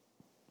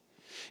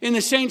 In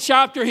the same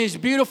chapter, his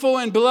beautiful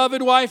and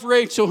beloved wife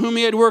Rachel, whom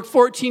he had worked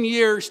 14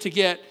 years to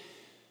get,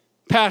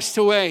 passed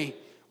away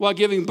while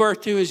giving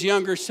birth to his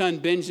younger son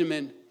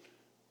Benjamin.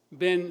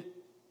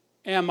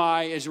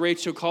 Ben-Ammi, as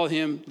Rachel called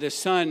him, the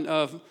son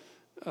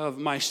of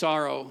my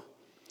sorrow.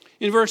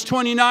 In verse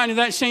 29 of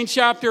that same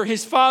chapter,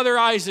 his father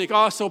Isaac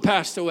also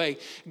passed away.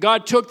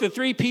 God took the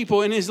three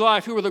people in his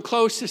life who were the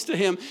closest to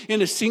him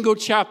in a single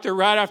chapter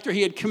right after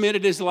he had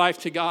committed his life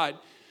to God.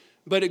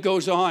 But it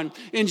goes on.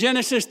 In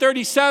Genesis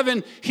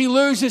 37, he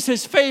loses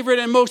his favorite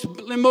and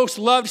most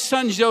loved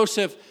son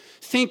Joseph,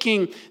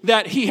 thinking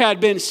that he had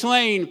been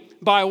slain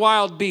by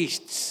wild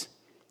beasts.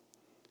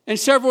 And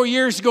several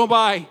years go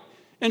by,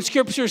 and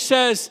Scripture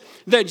says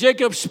that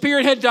Jacob's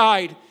spirit had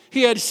died.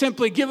 He had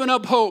simply given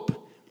up hope.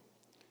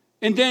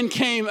 And then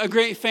came a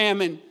great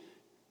famine.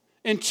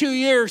 And 2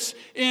 years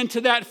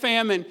into that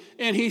famine,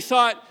 and he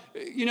thought,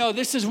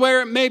 this is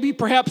where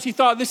perhaps he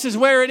thought, this is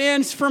where it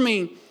ends for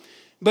me.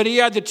 But he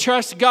had to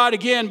trust God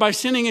again by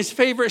sending his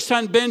favorite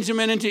son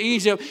Benjamin into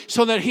Egypt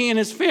so that he and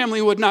his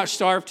family would not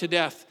starve to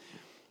death.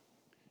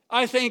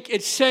 I think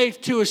it's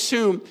safe to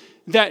assume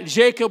that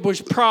Jacob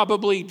was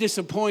probably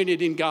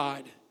disappointed in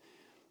God.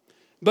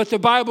 But the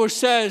Bible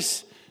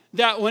says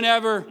that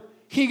whenever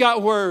he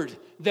got word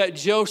that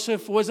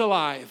Joseph was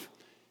alive,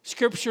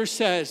 Scripture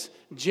says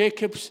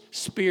Jacob's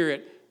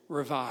spirit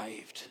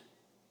revived.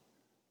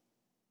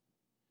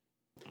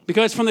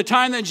 Because from the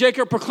time that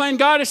Jacob proclaimed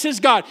God as his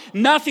God,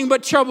 nothing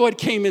but trouble had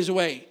came his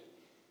way.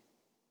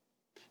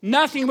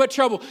 Nothing but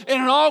trouble.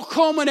 And it all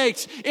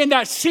culminates in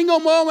that single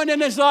moment in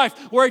his life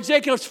where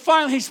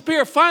his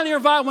spirit finally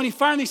revived when he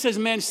finally says,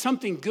 man,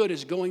 something good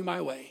is going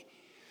my way.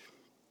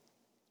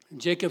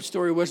 Jacob's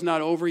story was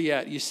not over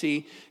yet. You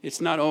see,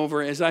 it's not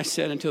over, as I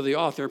said, until the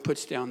author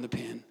puts down the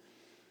pen.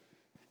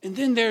 And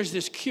then there's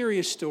this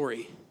curious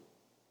story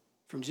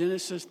from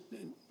Genesis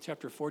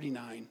chapter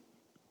 49.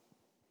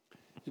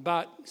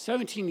 About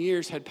 17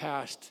 years had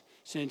passed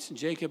since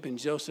Jacob and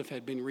Joseph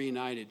had been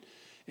reunited.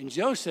 And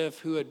Joseph,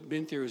 who had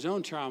been through his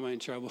own trauma and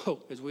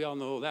trouble, as we all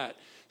know that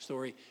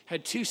story,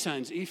 had two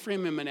sons,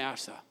 Ephraim and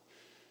Manasseh.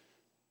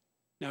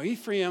 Now,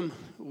 Ephraim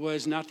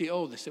was not the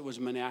oldest. It was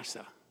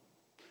Manasseh.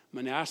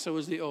 Manasseh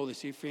was the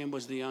oldest. Ephraim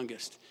was the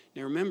youngest.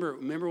 Now,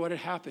 remember what had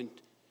happened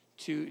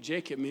to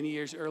Jacob many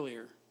years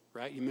earlier,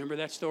 right? You remember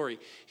that story.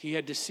 He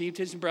had deceived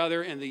his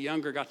brother, and the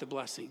younger got the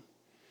blessing.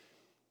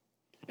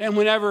 And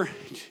whenever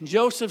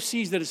Joseph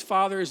sees that his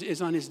father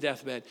is on his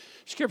deathbed,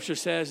 Scripture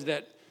says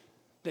that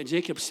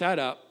Jacob sat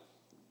up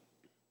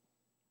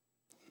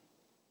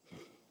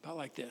about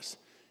like this.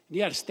 And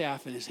he had a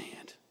staff in his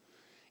hand.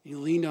 And he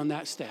leaned on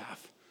that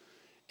staff.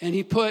 And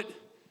he put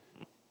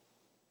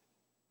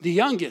the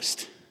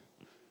youngest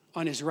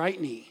on his right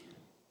knee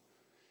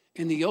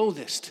and the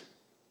oldest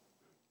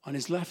on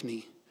his left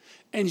knee.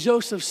 And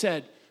Joseph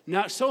said,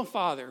 not so,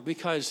 Father,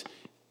 because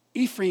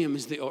Manasseh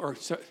is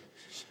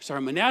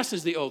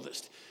the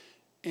oldest.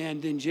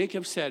 And then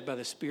Jacob said, by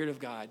the Spirit of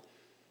God,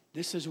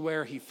 this is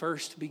where he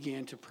first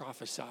began to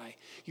prophesy.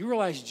 You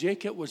realize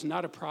Jacob was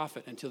not a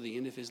prophet until the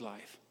end of his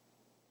life.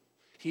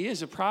 He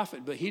is a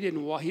prophet, but he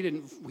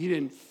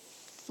didn't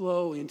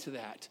flow into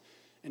that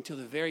until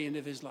the very end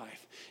of his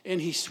life.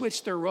 And he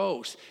switched their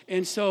roles.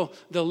 And so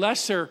the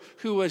lesser,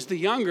 who was the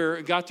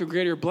younger, got the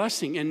greater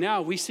blessing. And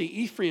now we see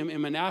Ephraim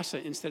and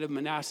Manasseh instead of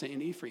Manasseh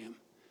and Ephraim.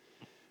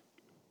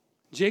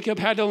 Jacob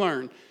had to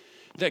learn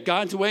that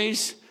God's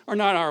ways are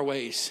not our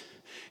ways.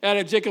 Out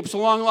of Jacob's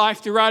long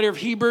life, the writer of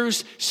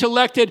Hebrews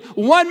selected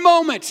one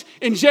moment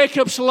in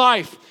Jacob's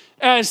life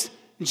as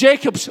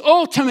Jacob's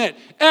ultimate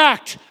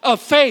act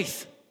of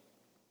faith.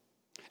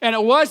 And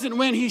it wasn't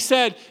when he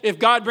said, if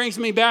God brings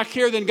me back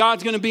here, then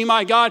God's going to be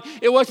my God.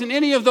 It wasn't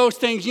any of those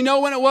things. You know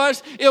when it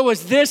was? It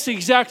was this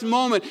exact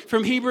moment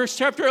from Hebrews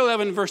chapter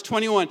 11, verse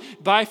 21.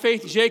 By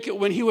faith, Jacob,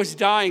 when he was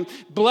dying,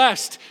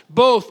 blessed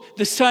both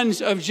the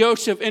sons of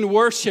Joseph and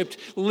worshiped,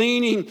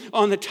 leaning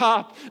on the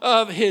top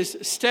of his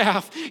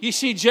staff. You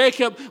see,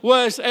 Jacob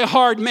was a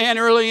hard man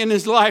early in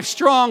his life,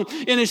 strong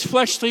in his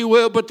fleshly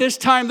will. But this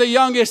time, the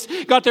youngest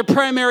got the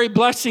primary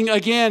blessing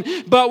again.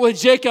 But with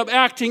Jacob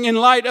acting in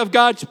light of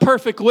God's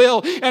perfect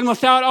will and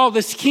without all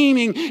the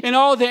scheming and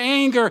all the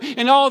anger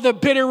and all the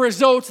bitter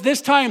results,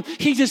 this time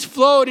he just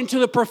flowed into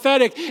the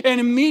prophetic, and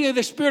immediately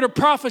the spirit of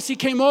prophecy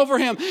came over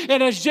him.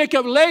 And as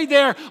Jacob lay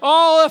there,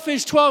 all of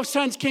his 12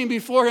 sons came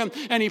before him,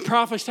 and he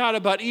prophesied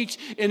about each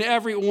and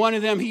every one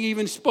of them. He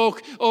even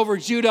spoke over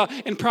Judah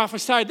and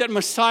prophesied that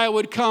Messiah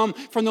would come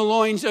from the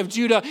loins of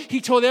Judah. He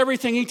told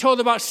everything. He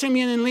told about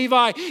Simeon and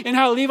Levi and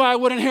how Levi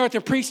would inherit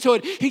the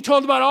priesthood. He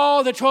told about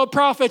all the 12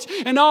 prophets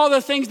and all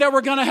the things that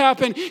were going to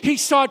happen. He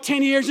saw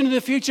 10 years into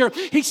the future.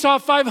 He saw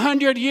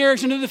 500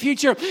 years into the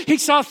future. He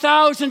saw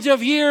thousands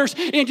of years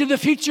into the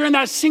future in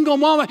that single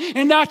moment.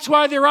 And that's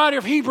why the writer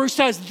of Hebrews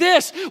says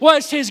this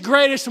was his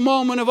greatest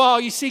moment of all.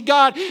 You see,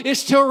 God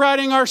is still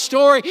writing our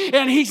story,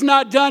 and he's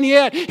not done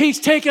yet. He's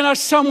taken us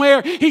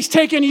somewhere. He's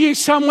taken you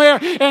somewhere.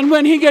 And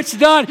when he gets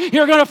done,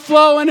 you're going to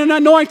flow in an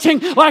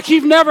anointing like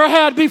you've never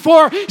had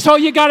before. So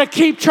you got to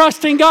keep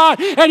trusting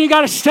God, and you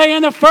got to stay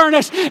in the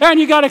furnace,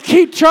 and you got to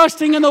keep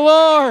trusting in the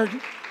Lord.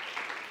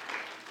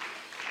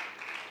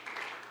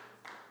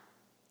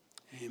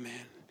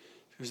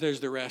 Because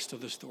there's the rest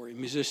of the story.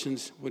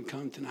 Musicians would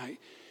come tonight.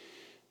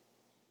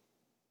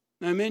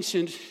 And I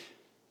mentioned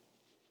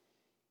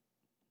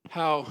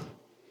how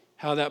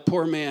that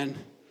poor man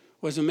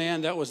was a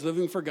man that was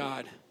living for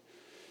God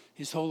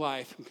his whole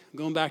life.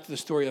 Going back to the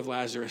story of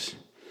Lazarus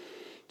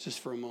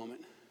just for a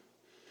moment.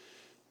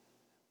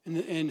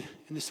 And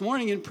this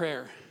morning in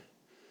prayer,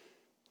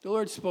 the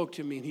Lord spoke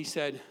to me and he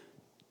said,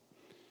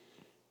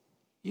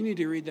 you need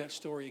to read that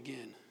story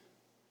again.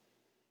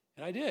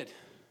 And I did.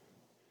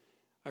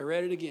 I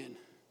read it again,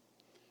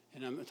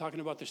 and I'm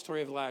talking about the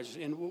story of Lazarus.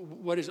 And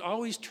what has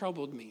always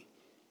troubled me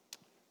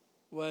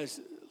was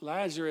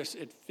Lazarus.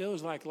 It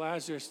feels like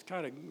Lazarus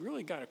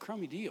really got a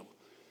crummy deal.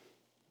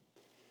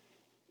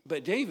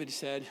 But David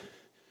said,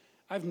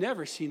 I've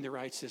never seen the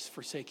righteous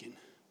forsaken.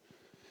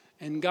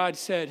 And God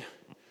said,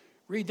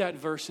 read that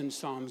verse in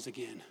Psalms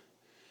again.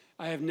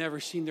 I have never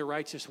seen the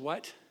righteous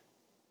what?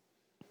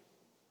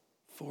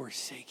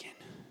 Forsaken.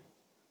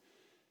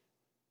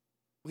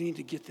 We need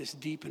to get this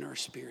deep in our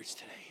spirits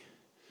today.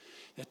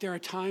 That there are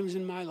times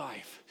in my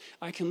life,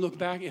 I can look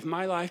back, if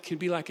my life can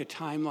be like a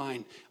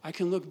timeline, I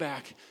can look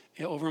back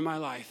over my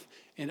life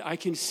and I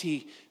can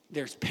see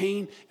there's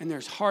pain and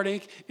there's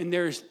heartache and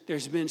there's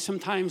been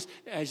sometimes,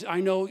 as I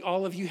know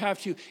all of you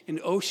have to, an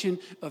ocean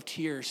of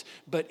tears.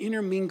 But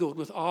intermingled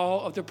with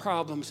all of the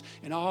problems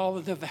and all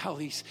of the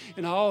valleys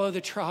and all of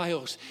the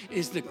trials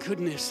is the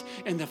goodness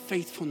and the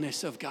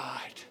faithfulness of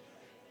God.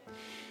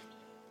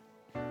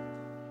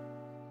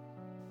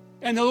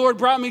 And the Lord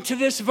brought me to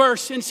this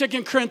verse in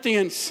 2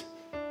 Corinthians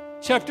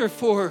chapter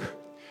 4,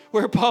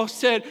 where Paul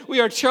said,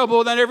 we are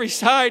troubled on every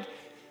side,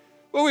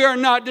 but we are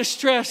not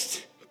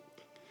distressed.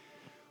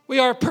 We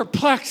are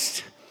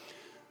perplexed,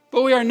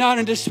 but we are not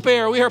in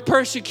despair. We are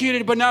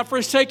persecuted, but not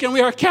forsaken.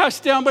 We are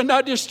cast down, but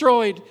not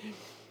destroyed.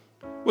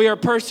 We are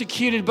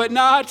persecuted, but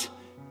not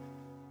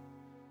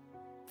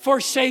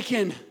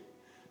forsaken.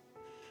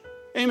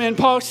 Amen.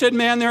 Paul said,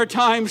 man, there are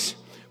times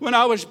when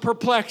I was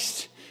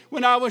perplexed,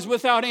 when I was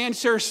without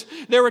answers.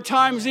 There were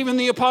times, even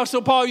the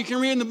Apostle Paul, you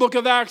can read in the book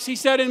of Acts, he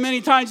said it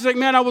many times, he's like,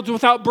 man, I was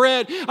without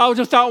bread, I was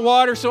without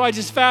water, so I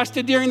just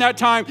fasted during that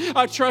time.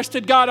 I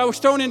trusted God. I was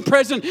thrown in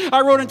prison.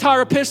 I wrote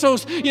entire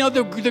epistles. You know,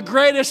 the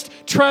greatest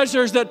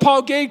treasures that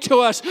Paul gave to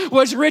us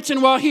was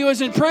written while he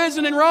was in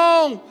prison in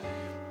Rome.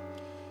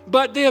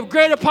 But the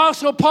great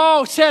Apostle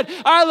Paul said,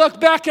 I look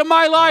back at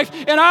my life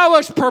and I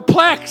was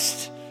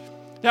perplexed.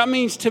 That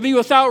means to be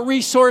without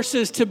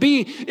resources, to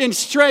be in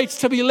straits,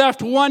 to be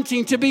left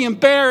wanting, to be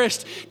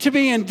embarrassed, to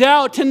be in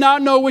doubt, to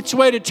not know which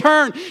way to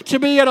turn, to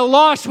be at a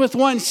loss with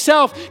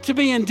oneself, to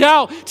be in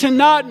doubt, to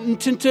not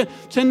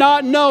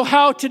know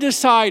how to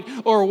decide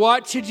or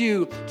what to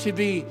do, to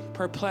be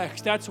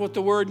perplexed. That's what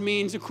the word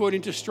means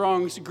according to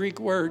Strong's Greek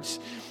words.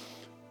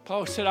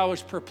 Paul said, I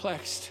was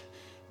perplexed.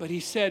 But he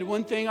said,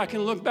 one thing, I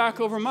can look back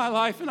over my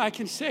life and I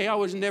can say I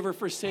was never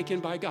forsaken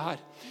by God.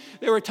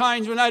 There were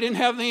times when I didn't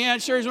have the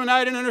answers, when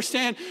I didn't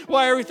understand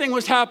why everything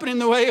was happening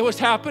the way it was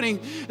happening.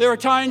 There were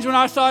times when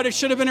I thought it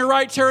should have been a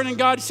right turn and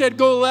God said,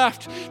 go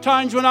left.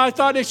 Times when I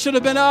thought it should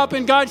have been up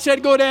and God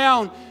said, go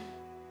down.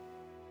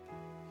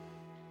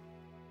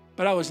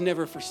 But I was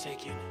never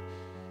forsaken.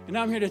 And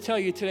I'm here to tell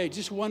you today,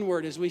 just one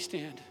word as we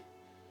stand.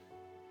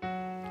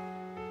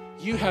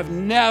 You have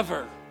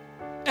never,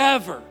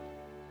 ever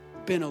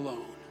been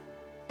alone.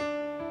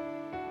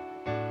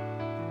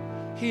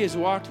 He has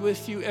walked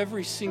with you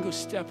every single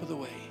step of the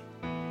way.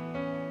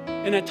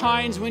 And at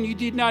times when you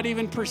did not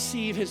even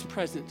perceive his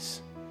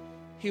presence,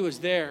 he was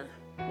there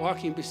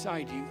walking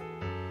beside you.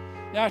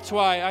 That's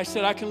why I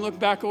said I can look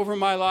back over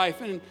my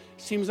life and it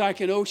seems like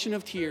an ocean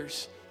of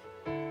tears.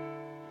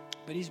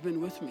 But he's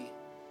been with me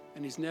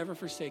and he's never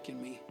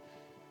forsaken me.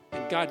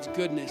 And God's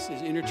goodness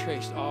is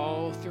intertraced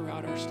all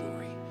throughout our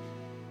story.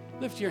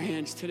 Lift your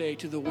hands today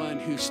to the one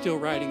who's still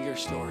writing your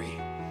story.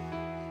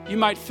 You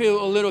might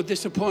feel a little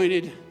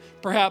disappointed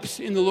perhaps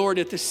in the Lord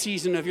at this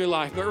season of your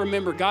life. But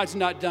remember, God's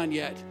not done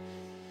yet.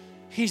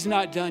 He's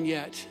not done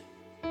yet.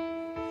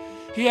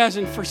 He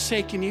hasn't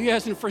forsaken you. He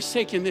hasn't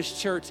forsaken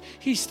this church.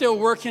 He's still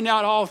working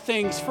out all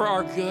things for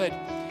our good.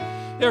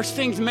 There's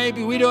things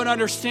maybe we don't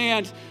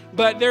understand,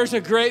 but there's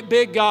a great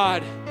big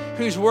God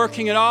who's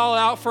working it all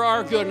out for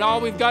our good. And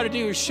all we've got to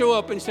do is show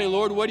up and say,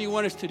 Lord, what do you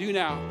want us to do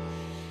now?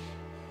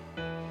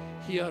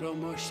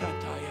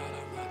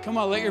 Come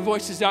on, let your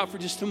voices out for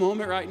just a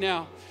moment right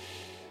now.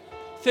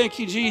 Thank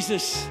you,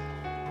 Jesus.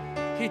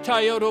 Thank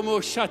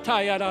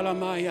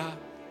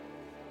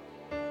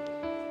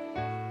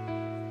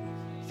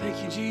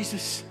you,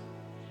 Jesus.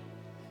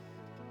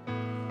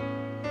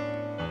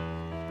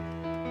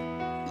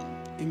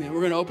 Amen. We're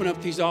going to open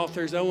up these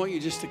altars. I want you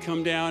just to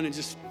come down and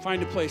just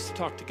find a place to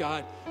talk to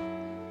God.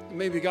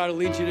 Maybe God will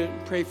lead you to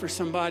pray for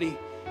somebody.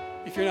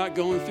 If you're not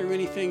going through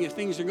anything, if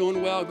things are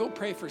going well, go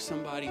pray for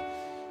somebody.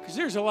 Because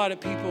there's a lot of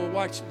people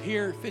watching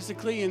here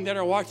physically and that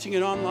are watching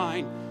it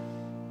online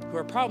who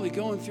are probably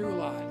going through a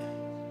lot.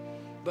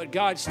 But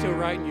God's still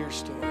writing your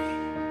story.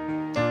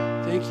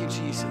 Thank you,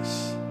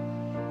 Jesus.